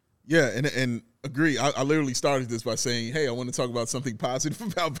 Yeah, and agree. I literally started this by saying, hey, I want to talk about something positive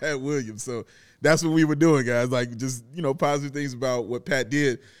about Pat Williams. So that's what we were doing, guys. Like, just, positive things about what Pat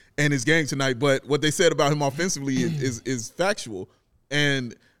did and his game tonight. But what they said about him offensively is factual.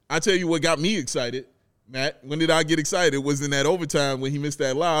 And I tell you what got me excited, Matt, when did I get excited? It was in that overtime when he missed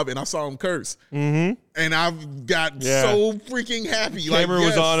that lob, and I saw him curse. Mm-hmm. And I got so freaking happy. Camera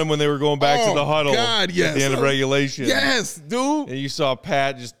was on him when they were going back to the huddle at the end of regulation. Yes, dude. And you saw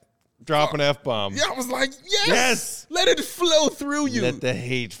Pat just drop an F-bomb. Yeah, I was like, yes. Let it flow through you. Let the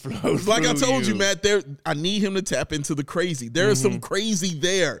hate flow through like I told you, Matt, I need him to tap into the crazy. There is some crazy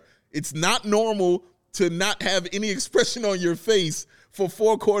there. It's not normal to not have any expression on your face for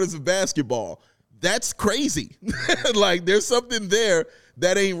 4 quarters of basketball. That's crazy. Like, there's something there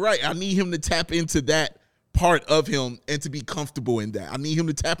that ain't right. I need him to tap into that part of him and to be comfortable in that. I need him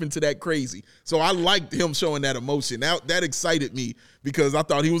to tap into that crazy. So I liked him showing that emotion. That excited me because I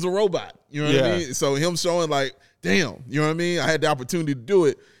thought he was a robot. You know what I mean? So him showing like, damn, you know what I mean? I had the opportunity to do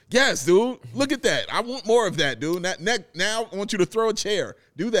it. Yes, dude. Look at that. I want more of that, dude. Now I want you to throw a chair.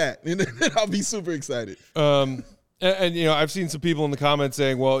 Do that. And then I'll be super excited. And I've seen some people in the comments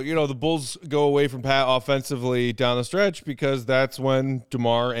saying, well, the Bulls go away from Pat offensively down the stretch because that's when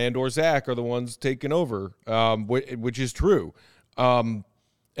DeMar and or Zach are the ones taking over, which is true. And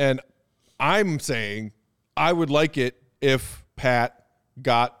I'm saying I would like it if Pat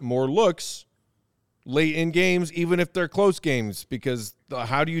got more looks late in games, even if they're close games, because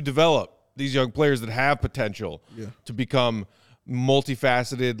how do you develop these young players that have potential to become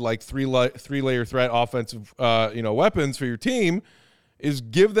multifaceted, like three-layer threat offensive weapons for your team, is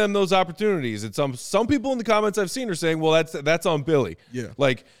give them those opportunities. And some people in the comments I've seen are saying, well, that's on Billy. Yeah.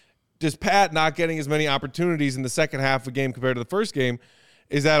 Like, does Pat not getting as many opportunities in the second half of the game compared to the first game,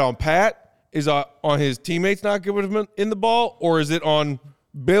 is that on Pat? Is on his teammates not giving him in the ball? Or is it on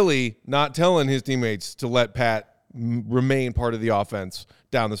Billy not telling his teammates to let Pat remain part of the offense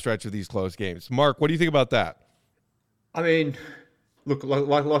down the stretch of these close games? Mark, what do you think about that? I mean, look,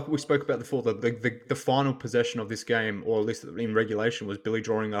 like we spoke about before, the final possession of this game, or at least in regulation, was Billy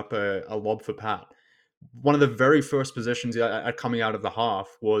drawing up a lob for Pat. One of the very first possessions coming out of the half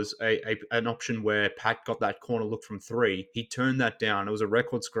was an option where Pat got that corner look from 3. He turned that down. It was a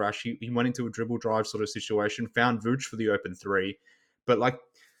record scratch. He went into a dribble drive sort of situation, found Vooch for the open 3. But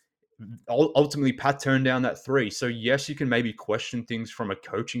ultimately, Pat turned down that 3. So yes, you can maybe question things from a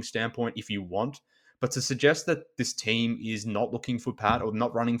coaching standpoint if you want. But to suggest that this team is not looking for Pat or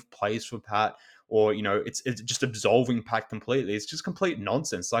not running plays for Pat, or, it's just absolving Pat completely, it's just complete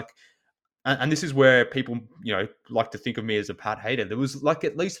nonsense. And this is where people, like to think of me as a Pat hater. There was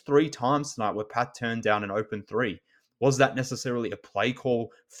at least 3 times tonight where Pat turned down an open 3. Was that necessarily a play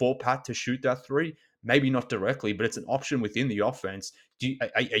call for Pat to shoot that 3? Maybe not directly, but it's an option within the offense.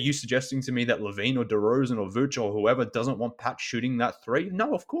 Are you suggesting to me that Levine or DeRozan or Vooch or whoever doesn't want Pat shooting that 3?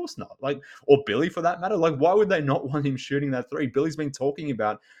 No, of course not. Or Billy for that matter. Why would they not want him shooting that 3? Billy's been talking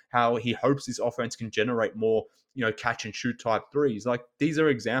about how he hopes this offense can generate more, catch and shoot type 3s. These are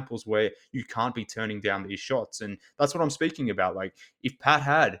examples where you can't be turning down these shots. And that's what I'm speaking about. If Pat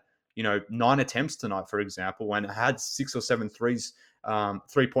had, 9 attempts tonight, for example, and had 6 or 7 threes,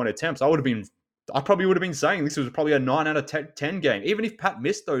 3-point attempts, I probably would have been saying this was probably a 9 out of 10 game. Even if Pat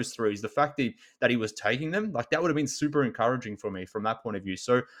missed those threes, the fact that he was taking them, that would have been super encouraging for me from that point of view.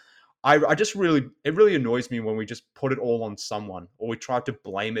 So it really annoys me when we just put it all on someone, or we try to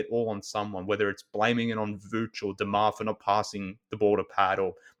blame it all on someone, whether it's blaming it on Vooch or DeMar for not passing the ball to Pat,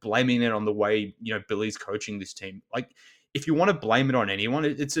 or blaming it on the way, Billy's coaching this team. If you want to blame it on anyone,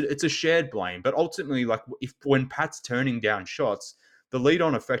 it's a shared blame. But ultimately, when Pat's turning down shots, the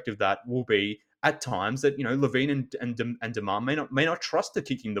lead-on effect of that will be at times that, Levine and DeMar may not trust to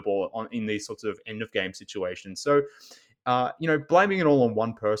kicking the ball in these sorts of end-of-game situations. So, blaming it all on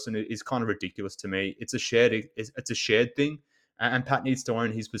one person is kind of ridiculous to me. It's a shared thing, and Pat needs to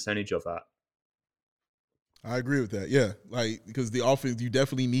own his percentage of that. I agree with that, yeah. Because the offense, you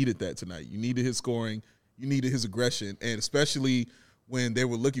definitely needed that tonight. You needed his scoring. You needed his aggression. And especially when they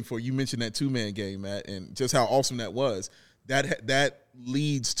were looking for, you mentioned that two-man game, Matt, and just how awesome that was. That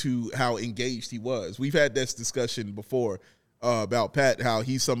leads to how engaged he was. We've had this discussion before about Pat, how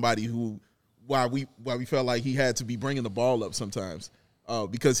he's somebody who, why we felt like he had to be bringing the ball up sometimes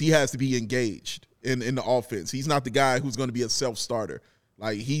because he has to be engaged in the offense. He's not the guy who's going to be a self-starter.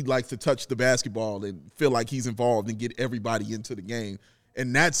 Like, he likes to touch the basketball and feel like he's involved and get everybody into the game.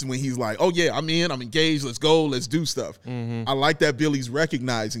 And that's when he's like, oh, yeah, I'm in, I'm engaged, let's go, let's do stuff. Mm-hmm. I like that Billy's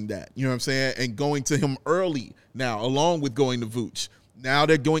recognizing that, you know what I'm saying, and going to him early now, along with going to Vooch. Now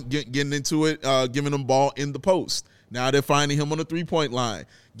they're getting into it, giving him ball in the post. Now they're finding him on the three-point line,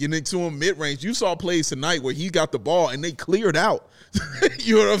 getting into him mid-range. You saw plays tonight where he got the ball and they cleared out.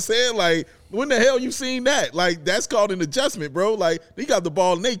 You know what I'm saying? Like, when the hell you seen that? Like, that's called an adjustment, bro. Like, he got the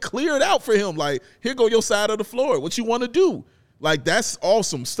ball and they cleared out for him. Like, here go your side of the floor. What you want to do? Like, that's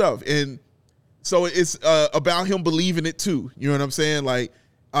awesome stuff. And so it's about him believing it too. You know what I'm saying? Like,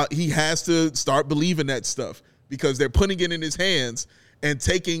 he has to start believing that stuff because they're putting it in his hands and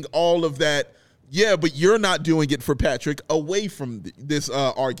taking all of that, yeah, but you're not doing it for Patrick, away from this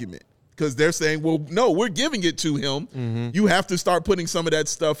argument. Because they're saying, well, no, we're giving it to him. Mm-hmm. You have to start putting some of that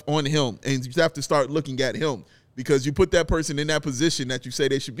stuff on him, and you have to start looking at him. Because you put that person in that position that you say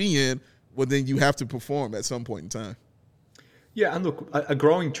they should be in, well, then you have to perform at some point in time. Yeah, and look, a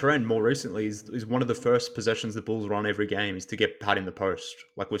growing trend more recently is one of the first possessions the Bulls run every game is to get Pat in the post.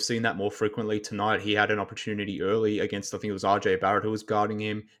 Like, we've seen that more frequently tonight. He had an opportunity early against, I think it was RJ Barrett who was guarding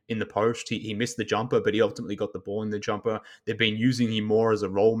him in the post. He missed the jumper, but he ultimately got the ball in the jumper. They've been using him more as a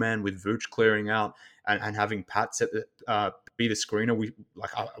roll man with Vooch clearing out and having Pat be the screener. We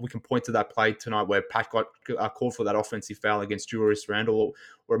can point to that play tonight where Pat got called for that offensive foul against Julius Randle,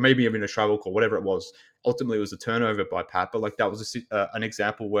 or maybe even a travel call, whatever it was. Ultimately, it was a turnover by Pat, but like that was an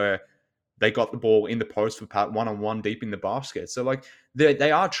example where they got the ball in the post for Pat one-on-one deep in the basket. So like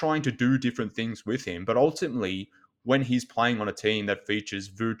they are trying to do different things with him, but ultimately when he's playing on a team that features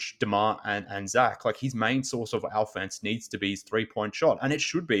Vooch, DeMar, and Zach, like his main source of offense needs to be his three-point shot, and it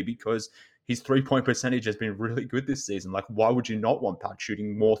should be because his three-point percentage has been really good this season. Like, why would you not want Pat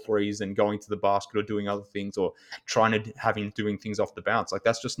shooting more threes and going to the basket or doing other things or trying to have him doing things off the bounce? Like,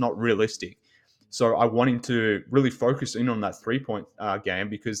 that's just not realistic. So I want him to really focus in on that three-point game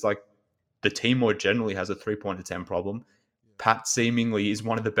because, like, the team more generally has a three-point attempt problem. Pat seemingly is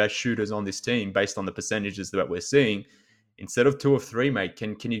one of the best shooters on this team based on the percentages that we're seeing. Instead of 2 of 3, mate,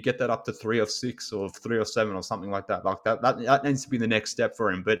 can you get that up to 3 of 6 or 3 of 7 or something like that? Like that needs to be the next step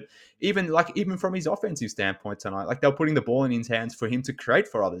for him. But even from his offensive standpoint tonight, like they're putting the ball in his hands for him to create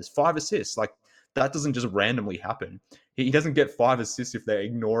for others. 5 assists, like that doesn't just randomly happen. He doesn't get 5 assists if they're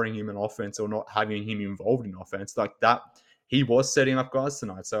ignoring him in offense or not having him involved in offense like that. He was setting up guys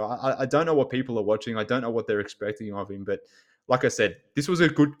tonight. So I don't know what people are watching. I don't know what they're expecting of him, but like I said, this was a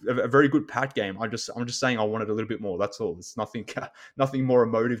very good Pat game. I'm just saying I wanted a little bit more. That's all. It's nothing more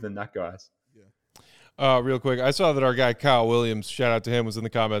emotive than that, guys. Yeah. Real quick, I saw that our guy Kyle Williams, shout out to him, was in the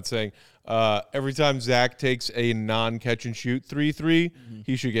comments saying every time Zach takes a non-catch and shoot 3-3,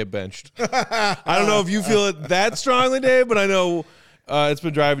 he should get benched. I don't know if you feel it that strongly, Dave, but I know it's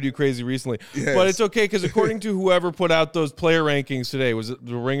been driving you crazy recently. Yes. But it's okay because according to whoever put out those player rankings today, was it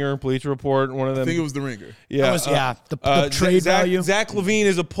the Ringer and Bleacher Report? One of them. I think it was the Ringer. Yeah, the trade value. Zach LaVine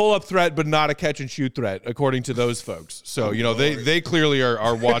is a pull-up threat, but not a catch-and-shoot threat, according to those folks. So they clearly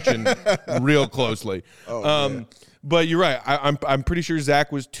are watching real closely. But you're right. I'm pretty sure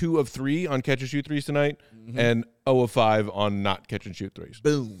Zach was 2 of 3 on catch-and-shoot threes tonight, and 0 of 5 on not catch-and-shoot threes.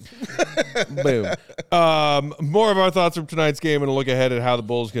 Boom. Boom. More of our thoughts from tonight's game and a look ahead at how the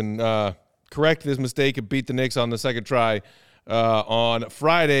Bulls can correct this mistake and beat the Knicks on the second try on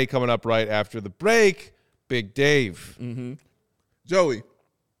Friday, coming up right after the break. Big Dave. Mm-hmm. Joey.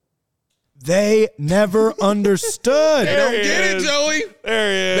 They never understood. They don't get it, Joey.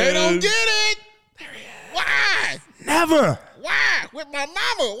 There he is. They don't get it. There he is. Why? Never. Why? With my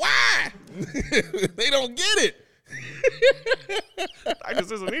mama. Why? They don't get it. I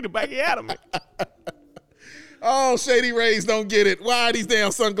just need to back you out of me. Oh, Shady Rays don't get it. Why are these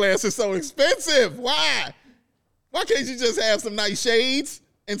damn sunglasses so expensive? Why? Why can't you just have some nice shades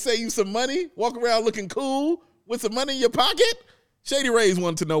and save you some money? Walk around looking cool with some money in your pocket? Shady Rays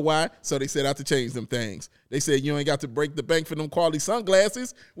wanted to know why, so they set out to change them things. They said, you ain't got to break the bank for them quality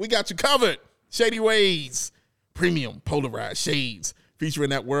sunglasses. We got you covered. Shady Rays. Premium polarized shades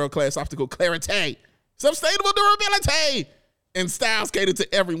featuring that world-class optical clarity, sustainable durability, and styles catered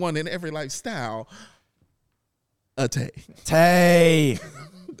to everyone in every lifestyle. Tay.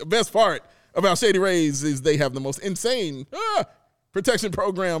 The best part about Shady Rays is they have the most insane protection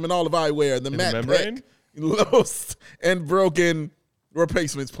program in all of eyewear. The matte pack, lost and broken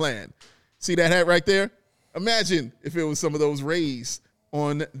replacements plan. See that hat right there? Imagine if it was some of those rays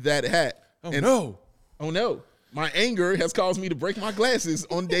on that hat. Oh, no. Oh, no. My anger has caused me to break my glasses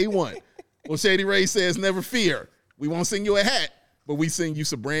on day one. Well, Shady Ray says, never fear. We won't send you a hat, but we send you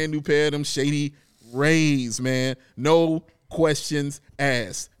some brand new pair of them Shady Rays, man. No questions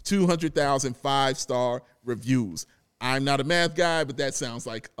asked. 200,000 5-star reviews. I'm not a math guy, but that sounds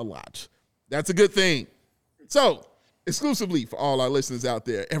like a lot. That's a good thing. So, exclusively for all our listeners out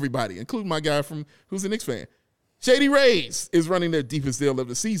there, everybody, including my guy who's a Knicks fan, Shady Rays is running their deepest deal of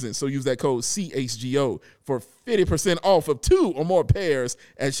the season, so use that code CHGO for 50% off of 2 or more pairs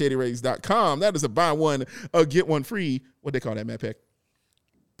at shadyrays.com. That is a buy one, get one free. What they call that, Matt Peck?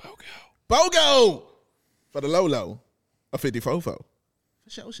 BOGO! For the low, a 50 fofo.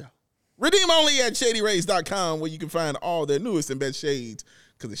 For show. Redeem only at shadyrays.com, where you can find all their newest and best shades,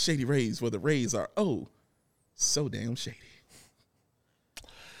 because it's Shady Rays where the rays are, so damn shady.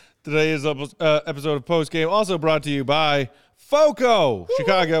 Today's episode of Post Game also brought to you by FOCO.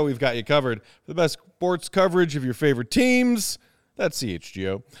 Chicago, we've got you covered for the best sports coverage of your favorite teams. That's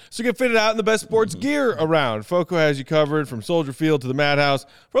CHGO. So get fitted out in the best sports gear around. FOCO has you covered from Soldier Field to the Madhouse,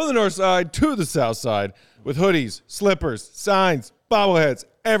 from the north side to the south side, with hoodies, slippers, signs, bobbleheads,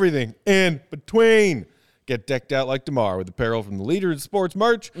 everything in between. Get decked out like DeMar with apparel from the leader in sports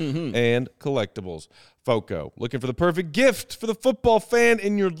merch and collectibles. FOCO, looking for the perfect gift for the football fan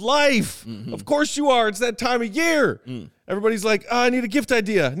in your life. Of course you are. It's that time of year. Everybody's like, I need a gift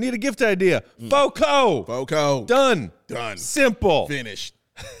idea. FOCO. FOCO. Done. Simple. Finished.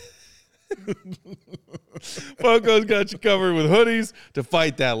 FOCO's got you covered with hoodies to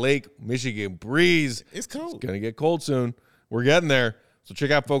fight that Lake Michigan breeze. It's cold. It's going to get cold soon. We're getting there. So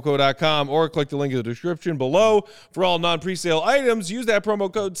check out FOCO.com or click the link in the description below. For all non-presale items, use that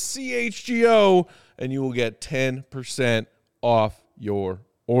promo code CHGO and you will get 10% off your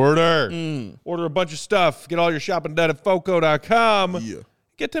order. Order a bunch of stuff. Get all your shopping done at FOCO.com. Yeah.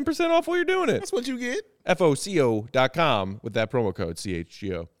 Get 10% off while you're doing it. That's what you get. FOCO.com with that promo code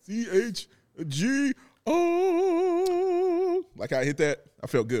CHGO. CHGO. Like I hit that. I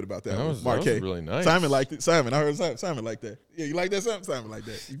felt good about that. That was Marquez. really nice. Simon liked it. Simon, I heard Simon like that. Yeah, you like that, Simon like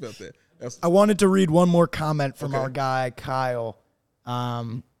that. You felt that. I wanted to read one more comment from our guy, Kyle.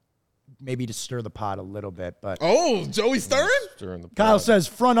 Maybe to stir the pot a little bit, but Joey Stern? Stirring the pot. Kyle says,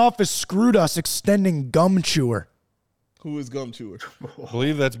 front office screwed us extending gum chewer. Who is Gum Chewer? I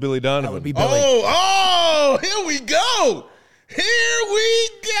believe that's Billy Donovan. That would be Billy. Here we go.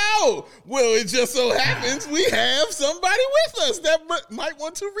 Well, it just so happens we have somebody with us that might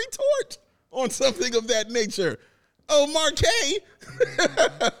want to retort on something of that nature. Marquez.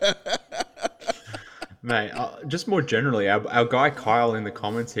 Mate, just more generally, our guy Kyle in the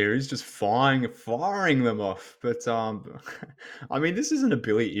comments here is just firing them off. But, I mean, this isn't a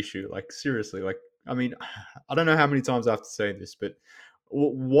Billy issue. Like, seriously. Like, I mean, I don't know how many times I have to say this, but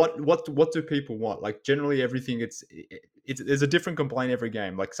what do people want? Like, generally everything, there's a different complaint every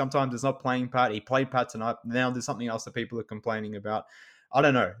game. Like, sometimes it's not playing Pat. He played Pat tonight. Now there's something else that people are complaining about. I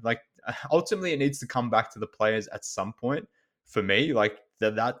don't know. Like, ultimately, it needs to come back to the players at some point. For me, like,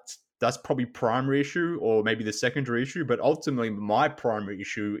 that's probably primary issue or maybe the secondary issue. But ultimately, my primary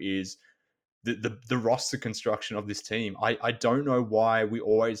issue is the roster construction of this team. I don't know why we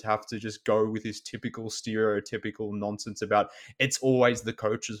always have to just go with this typical stereotypical nonsense about it's always the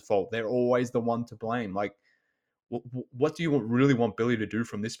coach's fault. They're always the one to blame. Like, what do you really want Billy to do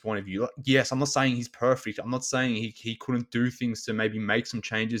from this point of view? Like, yes, I'm not saying he's perfect. I'm not saying he couldn't do things to maybe make some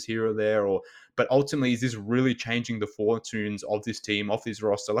changes here or there, but ultimately, is this really changing the fortunes of this team, of this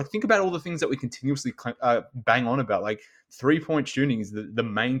roster? Like, think about all the things that we continuously bang on about. Like, 3-point shooting is the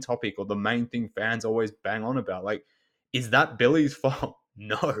main topic or the main thing fans always bang on about. Like, is that Billy's fault?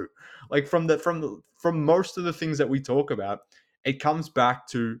 No. Like, from most of the things that we talk about, it comes back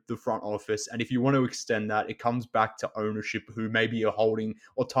to the front office. And if you want to extend that, it comes back to ownership who maybe are holding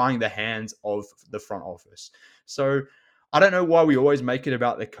or tying the hands of the front office. So I don't know why we always make it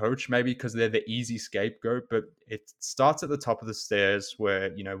about the coach, maybe because they're the easy scapegoat, but it starts at the top of the stairs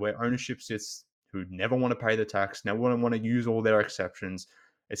where ownership sits, who never want to pay the tax, never want to use all their exceptions.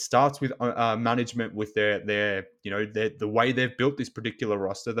 It starts with management, with their the way they've built this particular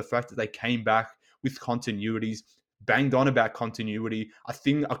roster, the fact that they came back with continuities, banged on about continuity,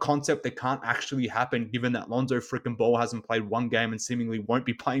 a concept that can't actually happen given that Lonzo frickin' Ball hasn't played one game and seemingly won't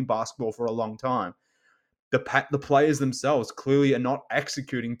be playing basketball for a long time. The players themselves clearly are not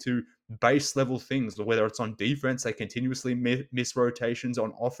executing to base level things, whether it's on defense, they continuously miss rotations.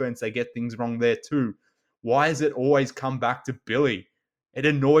 On offense, they get things wrong there too. Why does it always come back to Billy? It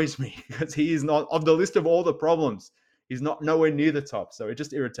annoys me because he is not, of the list of all the problems, He's not nowhere near the top, so it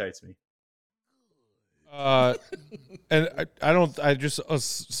just irritates me. And I just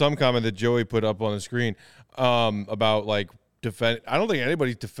some comment that Joey put up on the screen about like defend. I don't think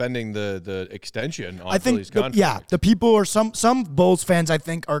anybody's defending the extension on Billy's contract. The people or some Bulls fans I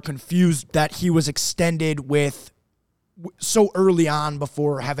think are confused that he was extended with so early on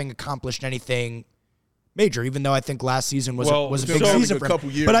before having accomplished anything major, even though I think last season was a big season for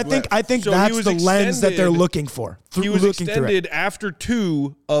him. But I think So that's the lens that they're looking for. He was extended after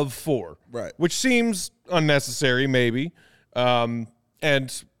 2 of 4, right? Which seems unnecessary, maybe. And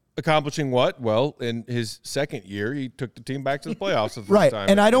accomplishing what? Well, in his second year, he took the team back to the playoffs for the first time.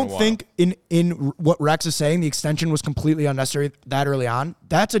 And I don't think in what Rex is saying, the extension was completely unnecessary that early on.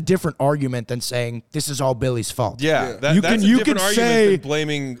 That's a different argument than saying this is all Billy's fault. Yeah. That's a different argument than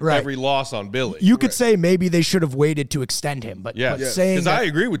blaming every loss on Billy. You could say maybe they should have waited to extend him, but saying because I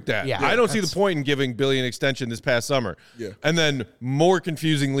agree with that. Yeah, I don't see the point in giving Billy an extension this past summer. Yeah. And then more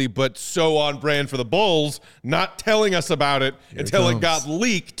confusingly, but so on brand for the Bulls, not telling us about it until it got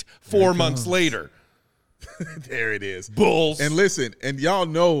leaked 4 months later. There it is. Bulls. And listen, and y'all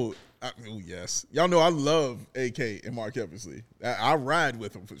know, y'all know I love AK and Mark Eversley. I ride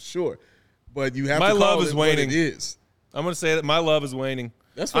with them for sure. But you have my to call love it is what waning. it is. I'm going to say that my love is waning.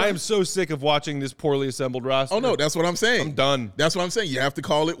 That's fine. I am so sick of watching this poorly assembled roster. Oh, no, that's what I'm saying. I'm done. That's what I'm saying. You have to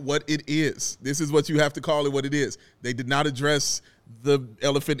call it what it is. This is what you have to call it what it is. They did not address the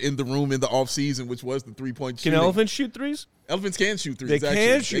elephant in the room in the offseason, which was the three-point shooting. Can elephants shoot threes? Elephants can shoot threes. They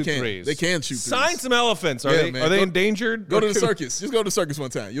can shoot threes. They can shoot threes. Sign some elephants. Are they endangered? Go to the circus. Just go to the circus one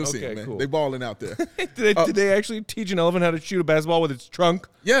time. You'll see Okay, it, man. cool. They balling out there. Did they actually teach an elephant how to shoot a basketball with its trunk?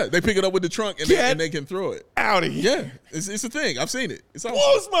 Yeah, they pick it up with the trunk and they can throw it. Out of here. Yeah, it's a thing. I've seen it. It's awesome.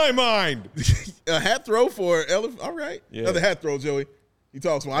 Blows my mind. A hat throw for elephant. All right. Yeah. Another hat throw, Joey. He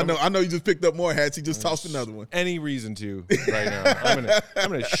talks one. I know you just picked up more hats. He just tossed another one. Any reason to right now.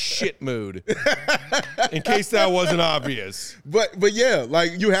 I'm in a shit mood. In case that wasn't obvious. But yeah,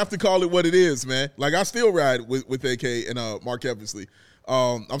 like you have to call it what it is, man. Like I still ride with AK and Mark Eversley.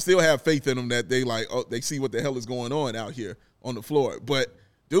 I still have faith in them that they see what the hell is going on out here on the floor. But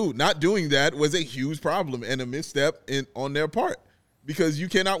dude, not doing that was a huge problem and a misstep on their part because you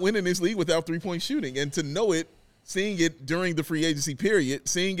cannot win in this league without 3-point shooting. And to know it, seeing it during the free agency period,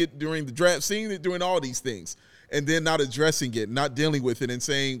 seeing it during the draft, seeing it during all these things, and then not addressing it, not dealing with it and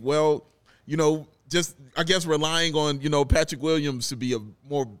saying, well, just I guess relying on, Patrick Williams to be a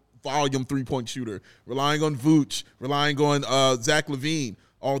more volume 3-point shooter, relying on Vooch, relying on Zach LaVine,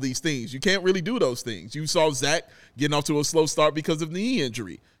 all these things. You can't really do those things. You saw Zach getting off to a slow start because of knee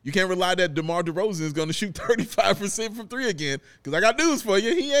injury. You can't rely that DeMar DeRozan is going to shoot 35% from 3 again because I got news for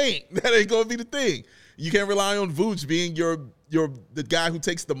you. He ain't. That ain't going to be the thing. You can't rely on Vooch being the guy who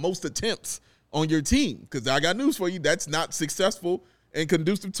takes the most attempts on your team because I got news for you. That's not successful and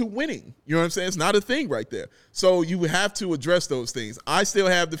conducive to winning. You know what I'm saying? It's not a thing right there. So you have to address those things. I still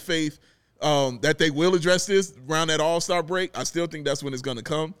have the faith that they will address this around that All-Star break. I still think that's when it's going to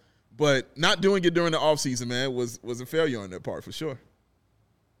come. But not doing it during the offseason, man, was a failure on their part for sure.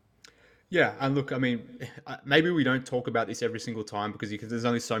 Yeah, and look, I mean, maybe we don't talk about this every single time because there's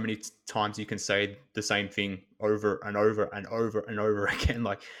only so many times you can say the same thing over and over and over and over again.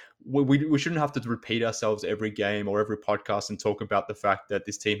 Like, we shouldn't have to repeat ourselves every game or every podcast and talk about the fact that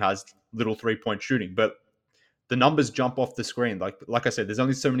this team has little 3-point shooting. But the numbers jump off the screen. Like I said, there's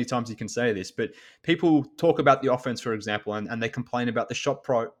only so many times you can say this, but people talk about the offense, for example, and they complain about the shot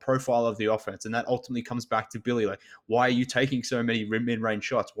profile of the offense. And that ultimately comes back to Billy. Like, why are you taking so many mid-range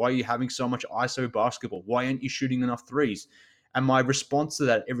shots? Why are you having so much ISO basketball? Why aren't you shooting enough threes? And my response to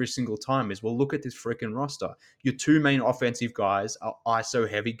that every single time is, well, look at this freaking roster. Your 2 main offensive guys are ISO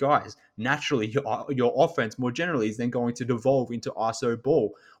heavy guys. Naturally, your offense more generally is then going to devolve into ISO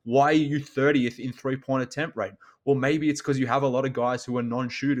ball. Why are you 30th in 3-point attempt rate? Well, maybe it's because you have a lot of guys who are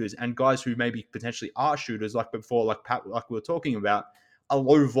non-shooters and guys who maybe potentially are shooters, like before, like Pat, like we were talking about, are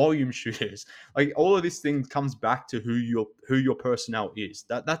low volume shooters. Like all of this thing comes back to who your personnel is.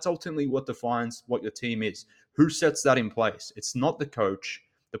 That's ultimately what defines what your team is. Who sets that in place? It's not the coach.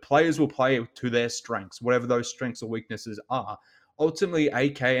 The players will play to their strengths, whatever those strengths or weaknesses are. Ultimately,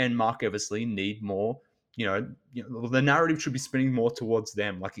 AK and Mark Eversley need more. The narrative should be spinning more towards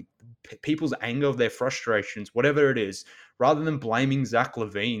them, like people's anger, their frustrations, whatever it is, rather than blaming Zach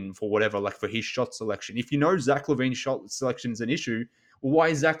LaVine for whatever, like for his shot selection. If you know Zach LaVine's shot selection is an issue, well, why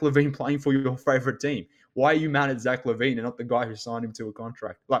is Zach LaVine playing for your favorite team? Why are you mad at Zach LaVine and not the guy who signed him to a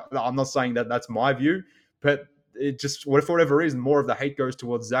contract? Like, I'm not saying that that's my view, but it just, for whatever reason, more of the hate goes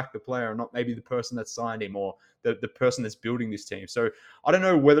towards Zach, the player, and not maybe the person that signed him or the person that's building this team. So I don't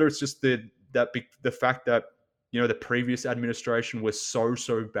know whether it's just the fact that the previous administration was so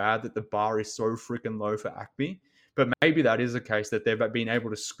bad that the bar is so freaking low for Acme. But maybe that is a case that they've been able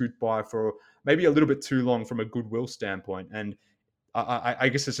to scoot by for maybe a little bit too long from a goodwill standpoint. And I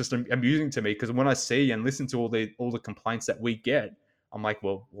guess it's just amusing to me because when I see and listen to all the complaints that we get, I'm like,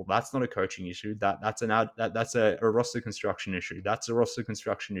 well, that's not a coaching issue. That's a roster construction issue. That's a roster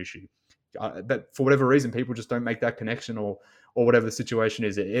construction issue. But for whatever reason, people just don't make that connection or whatever the situation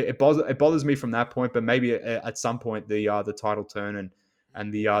is. It bothers me from that point. But maybe at some point the title turn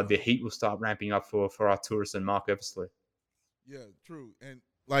and the heat will start ramping up for Arturas and Mark Eversley. Yeah, true. And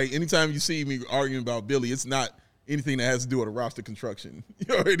like anytime you see me arguing about Billy, it's not anything that has to do with a roster construction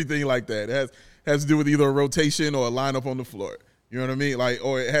or anything like that. It has to do with either a rotation or a lineup on the floor. You know what I mean? Like,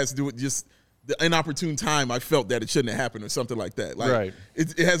 or it has to do with just the inopportune time I felt that it shouldn't have happened or something like that. Like, right.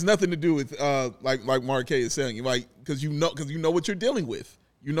 It has nothing to do with like Marquez is saying, like, because you know what you're dealing with.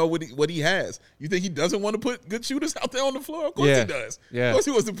 You know what he has. You think he doesn't want to put good shooters out there on the floor? Of course he does. Yeah. Of course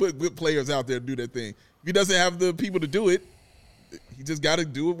he wants to put good players out there to do that thing. If he doesn't have the people to do it, he just got to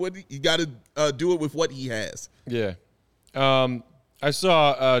do it. He got to do it with what he has. Yeah. I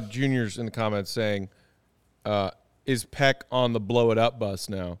saw juniors in the comments saying, is Peck on the blow it up bus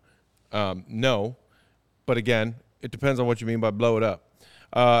now? No. But again, it depends on what you mean by blow it up.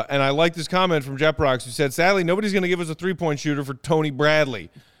 And I like this comment from Jeprox, who said, sadly, nobody's going to give us a three-point shooter for Tony Bradley.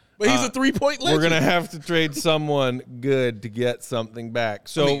 But he's a three-point legend. We're going to have to trade someone good to get something back.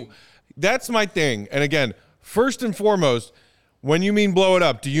 So that's my thing. And again, first and foremost, when you mean blow it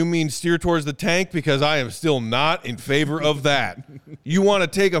up, do you mean steer towards the tank? Because I am still not in favor of that. You want to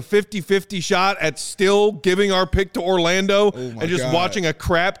take a 50-50 shot at still giving our pick to Orlando and just watching a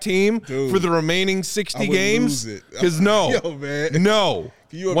crap team for the remaining 60 games? Because no. Yo, man. No.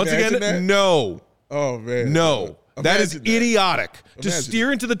 Can you Once again, that? No. Oh, man. No. That is idiotic. To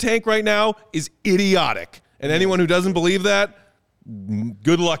steer into the tank right now is idiotic. And anyone who doesn't believe that,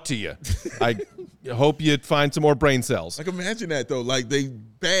 good luck to you. I hope you find some more brain cells. Like, imagine that, though. Like, they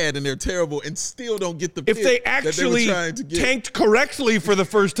bad and they're terrible and still don't get the pick if they actually tanked correctly for the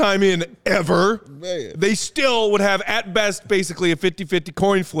first time in ever, they still would have, at best, basically a 50-50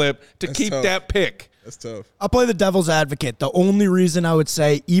 coin flip to keep that pick. That's tough. I'll play the devil's advocate. The only reason I would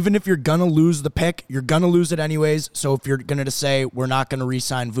say, even if you're going to lose the pick, you're going to lose it anyways. So if you're going to say we're not going to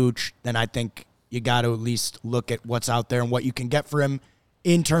re-sign Vooch, then I think you got to at least look at what's out there and what you can get for him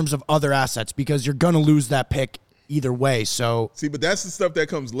in terms of other assets, because you're going to lose that pick either way. So see, but that's the stuff that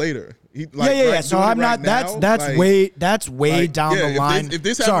comes later. So I'm not. That's way down the line. If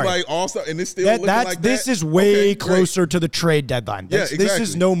this happened like also, and it's still looking like that, this is way closer to the trade deadline. This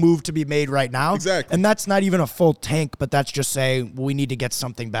is no move to be made right now. Exactly, and that's not even a full tank, but that's just saying we need to get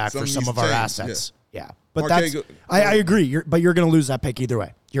something back for some of our assets. Yeah, but I agree. But you're going to lose that pick either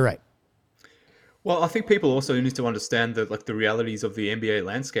way. You're right. Well, I think people also need to understand that the realities of the NBA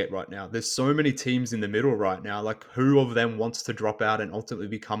landscape right now. There's so many teams in the middle right now. Like, who of them wants to drop out and ultimately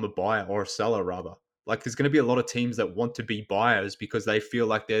become a buyer or a seller, rather? Like, there's going to be a lot of teams that want to be buyers because they feel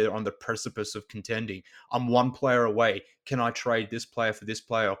like they're on the precipice of contending. I'm one player away. Can I trade this player for this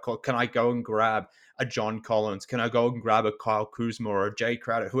player? Or can I go and grab a John Collins? Can I go and grab a Kyle Kuzma or a Jay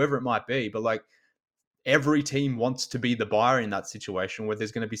Crowder, whoever it might be? But like, every team wants to be the buyer in that situation where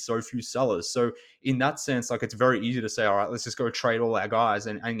there's going to be so few sellers. So in that sense, like, it's very easy to say, all right, let's just go trade all our guys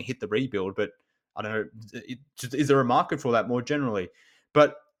and hit the rebuild. But I don't know, is there a market for that more generally?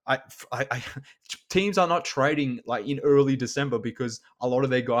 But teams are not trading like in early December because a lot of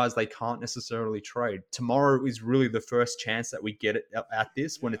their guys, they can't necessarily trade. Tomorrow is really the first chance that we get it at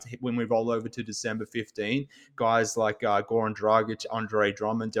this when we roll over to December 15. Guys like Goran Dragic, Andre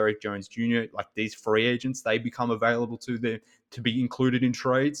Drummond, Derek Jones Jr., like these free agents, they become available to be included in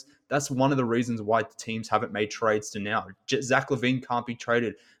trades. That's one of the reasons why the teams haven't made trades to now. Zach LaVine can't be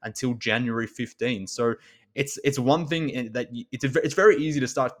traded until January 15. So it's one thing that it's very easy to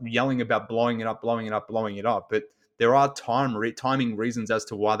start yelling about blowing it up, but there are timing reasons as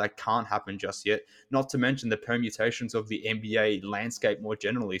to why that can't happen just yet, not to mention the permutations of the NBA landscape more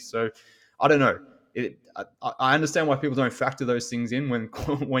generally. So I don't know. I understand why people don't factor those things in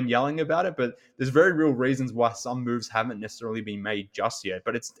when yelling about it, but there's very real reasons why some moves haven't necessarily been made just yet.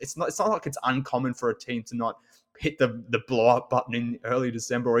 But it's not like it's uncommon for a team to not hit the blow up button in early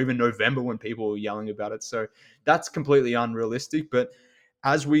December or even November when people were yelling about it. So that's completely unrealistic. But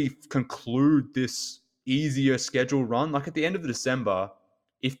as we conclude this easier schedule run, like at the end of December,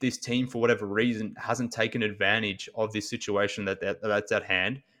 if this team for whatever reason hasn't taken advantage of this situation that's at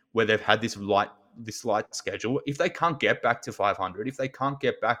hand, where they've had this light schedule, if they can't get back to 500, if they can't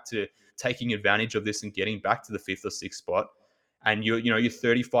get back to taking advantage of this and getting back to the 5th or 6th spot, and you're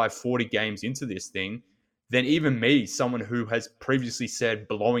 35, 40 games into this thing, then even me, someone who has previously said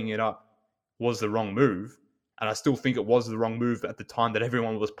blowing it up was the wrong move, and I still think it was the wrong move at the time that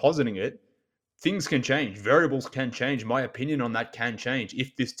everyone was positing it, things can change. Variables can change. My opinion on that can change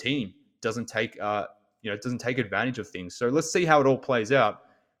if this team doesn't take advantage of things. So let's see how it all plays out.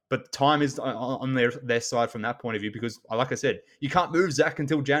 But time is on their side from that point of view because, like I said, you can't move Zach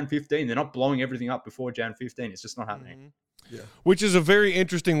until Jan 15. They're not blowing everything up before Jan 15. It's just not happening. Yeah. Which is a very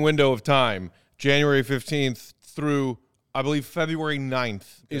interesting window of time. January 15th through, I believe, February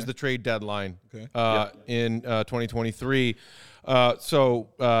 9th is the trade deadline in 2023.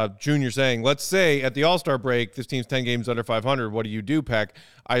 So Junior saying, let's say at the All-Star break, this team's 10 games under 500. What do you do, Peck?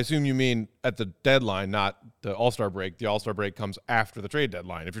 I assume you mean at the deadline, not the All-Star break. The All-Star break comes after the trade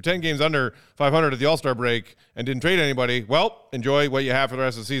deadline. If you're 10 games under 500 at the All-Star break and didn't trade anybody, well, enjoy what you have for the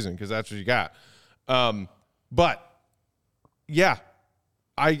rest of the season because that's what you got. But, yeah,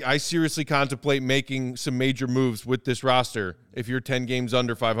 I seriously contemplate making some major moves with this roster if you're 10 games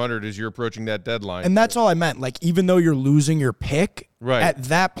under 500 as you're approaching that deadline. And that's all I meant. Like, even though you're losing your pick, right, at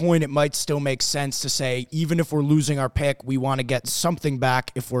that point it might still make sense to say, even if we're losing our pick, we want to get something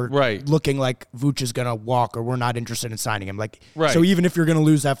back if we're looking like Vooch is going to walk or we're not interested in signing him. Like, so even if you're going to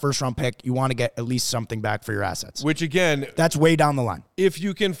lose that first-round pick, you want to get at least something back for your assets. Which, again, that's way down the line. If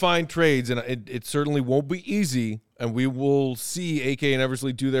you can find trades, and it certainly won't be easy, and we will see AK and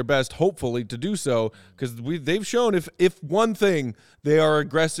Eversley do their best, hopefully, to do so, because they've shown if one thing, they are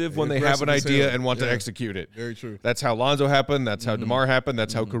aggressive when they have an idea and want to execute it. Very true. That's how Lonzo happened. That's how DeMar happened.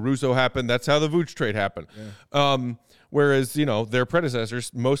 That's how Caruso happened. That's how the Vooch trade happened. Yeah. Whereas, their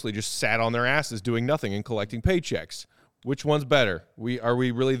predecessors mostly just sat on their asses doing nothing and collecting paychecks. Which one's better? Are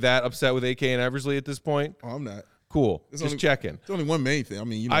we really that upset with AK and Eversley at this point? Oh, I'm not. Cool. Just checking. It's only one main thing. I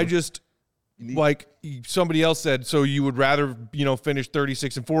mean, like somebody else said, so you would rather, finish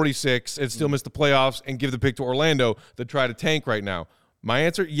 36 and 46 and still miss the playoffs and give the pick to Orlando than try to tank right now? My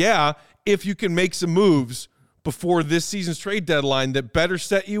answer, yeah, if you can make some moves before this season's trade deadline that better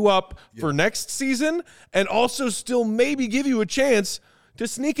set you up for next season and also still maybe give you a chance to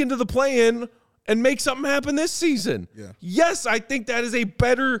sneak into the play-in and make something happen this season. Yeah. Yes, I think that is a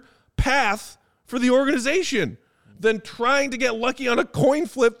better path for the organization than trying to get lucky on a coin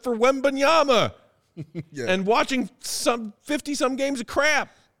flip for Wembanyama and watching some 50-some games of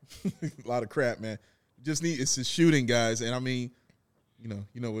crap. A lot of crap, man. It's the shooting, guys. And I mean, you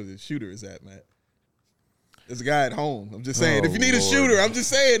know where the shooter is at, Matt. There's a guy at home. I'm just saying. If you need a shooter, I'm just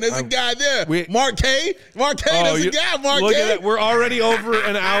saying there's a guy there. Mark K. There's a guy, Mark K. Look at that. We're already over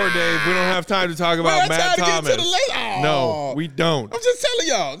an hour, Dave. We don't have time to talk about Matt Thomas. No, we don't. I'm just telling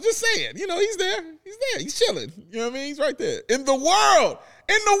y'all. Just saying. He's there. He's there. He's chilling. You know what I mean? He's right there. In the world.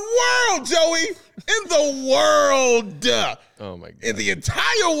 Joey. In the world. Oh, my God. In the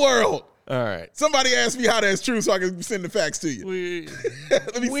entire world. All right. Somebody asked me how that's true so I can send the facts to you.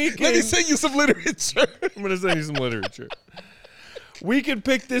 Let me send you some literature. I'm going to send you some literature. We can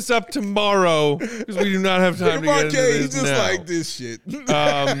pick this up tomorrow because we do not have time to get into this he's just now. like this shit.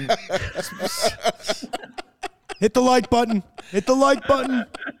 Hit the like button. Hit the like button.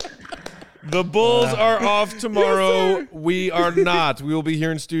 The Bulls are off tomorrow. Yes, we are not. We will be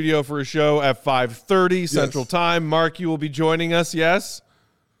here in studio for a show at 5:30 Central Time. Mark, you will be joining us, yes?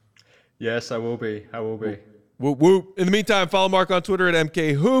 Yes, I will be. Whoop, whoop. In the meantime, follow Mark on Twitter at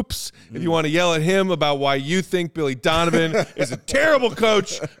MKHoops. If you want to yell at him about why you think Billy Donovan is a terrible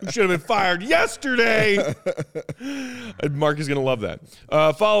coach who should have been fired yesterday, Mark is going to love that.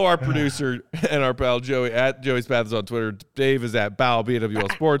 Follow our producer and our pal Joey at Joey's Paths on Twitter. Dave is at Bow,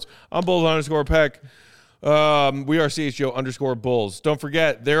 BWL Sports. I'm Bulls_Peck. We are CHGO_Bulls. Don't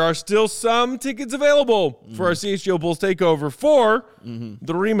forget, there are still some tickets available for our CHGO Bulls takeover for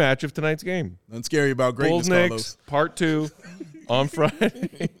the rematch of tonight's game. Nothing scary about greatness, Bulls Knicks, Part 2 on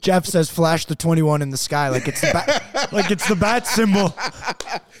Friday. Jeff says, "Flash the 21 in the sky like it's the bat symbol."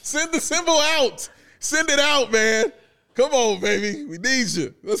 Send the symbol out. Send it out, man. Come on, baby. We need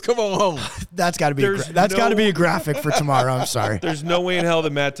you. Let's come on home. That's got to be a graphic for tomorrow. I'm sorry. There's no way in hell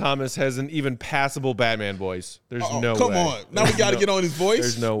that Matt Thomas has an even passable Batman voice. There's no way. Come on. Now we got to get on his voice.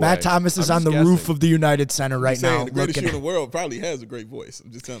 There's no way. Matt Thomas is on the roof of the United Center right now. The greatest shooter in the world probably has a great voice.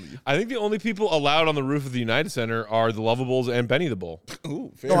 I'm just telling you. I think the only people allowed on the roof of the United Center are the Lovables and Benny the Bull.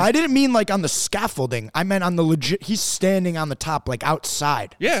 Ooh, fair. No, I didn't mean like on the scaffolding. I meant on the legit. He's standing on the top, like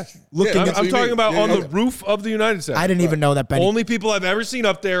outside. Yeah. Looking. I'm talking about on the roof of the United Center. I didn't even know that Benny. Only people I've ever seen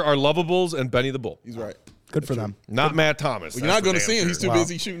up there are Lovables and Benny the Bull. He's right. Good for them. Not Matt Thomas. Well, you're not going to see him. He's too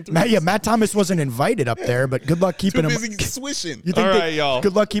busy shooting threes. Matt Thomas wasn't invited up there, but good luck keeping him. Too busy swishing. All right, y'all.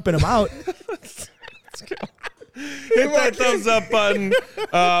 Good luck keeping him out. Let's go. Hit that thumbs up button.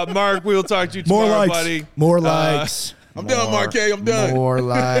 Mark, we'll talk to you tomorrow, More likes. buddy. More likes. I'm done, Mark K. I'm done. More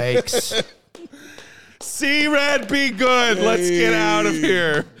likes. See Red, be good. Let's get out of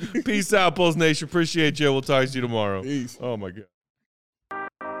here. Peace out, Bulls Nation. Appreciate you. We'll talk to you tomorrow. Peace. Oh, my God.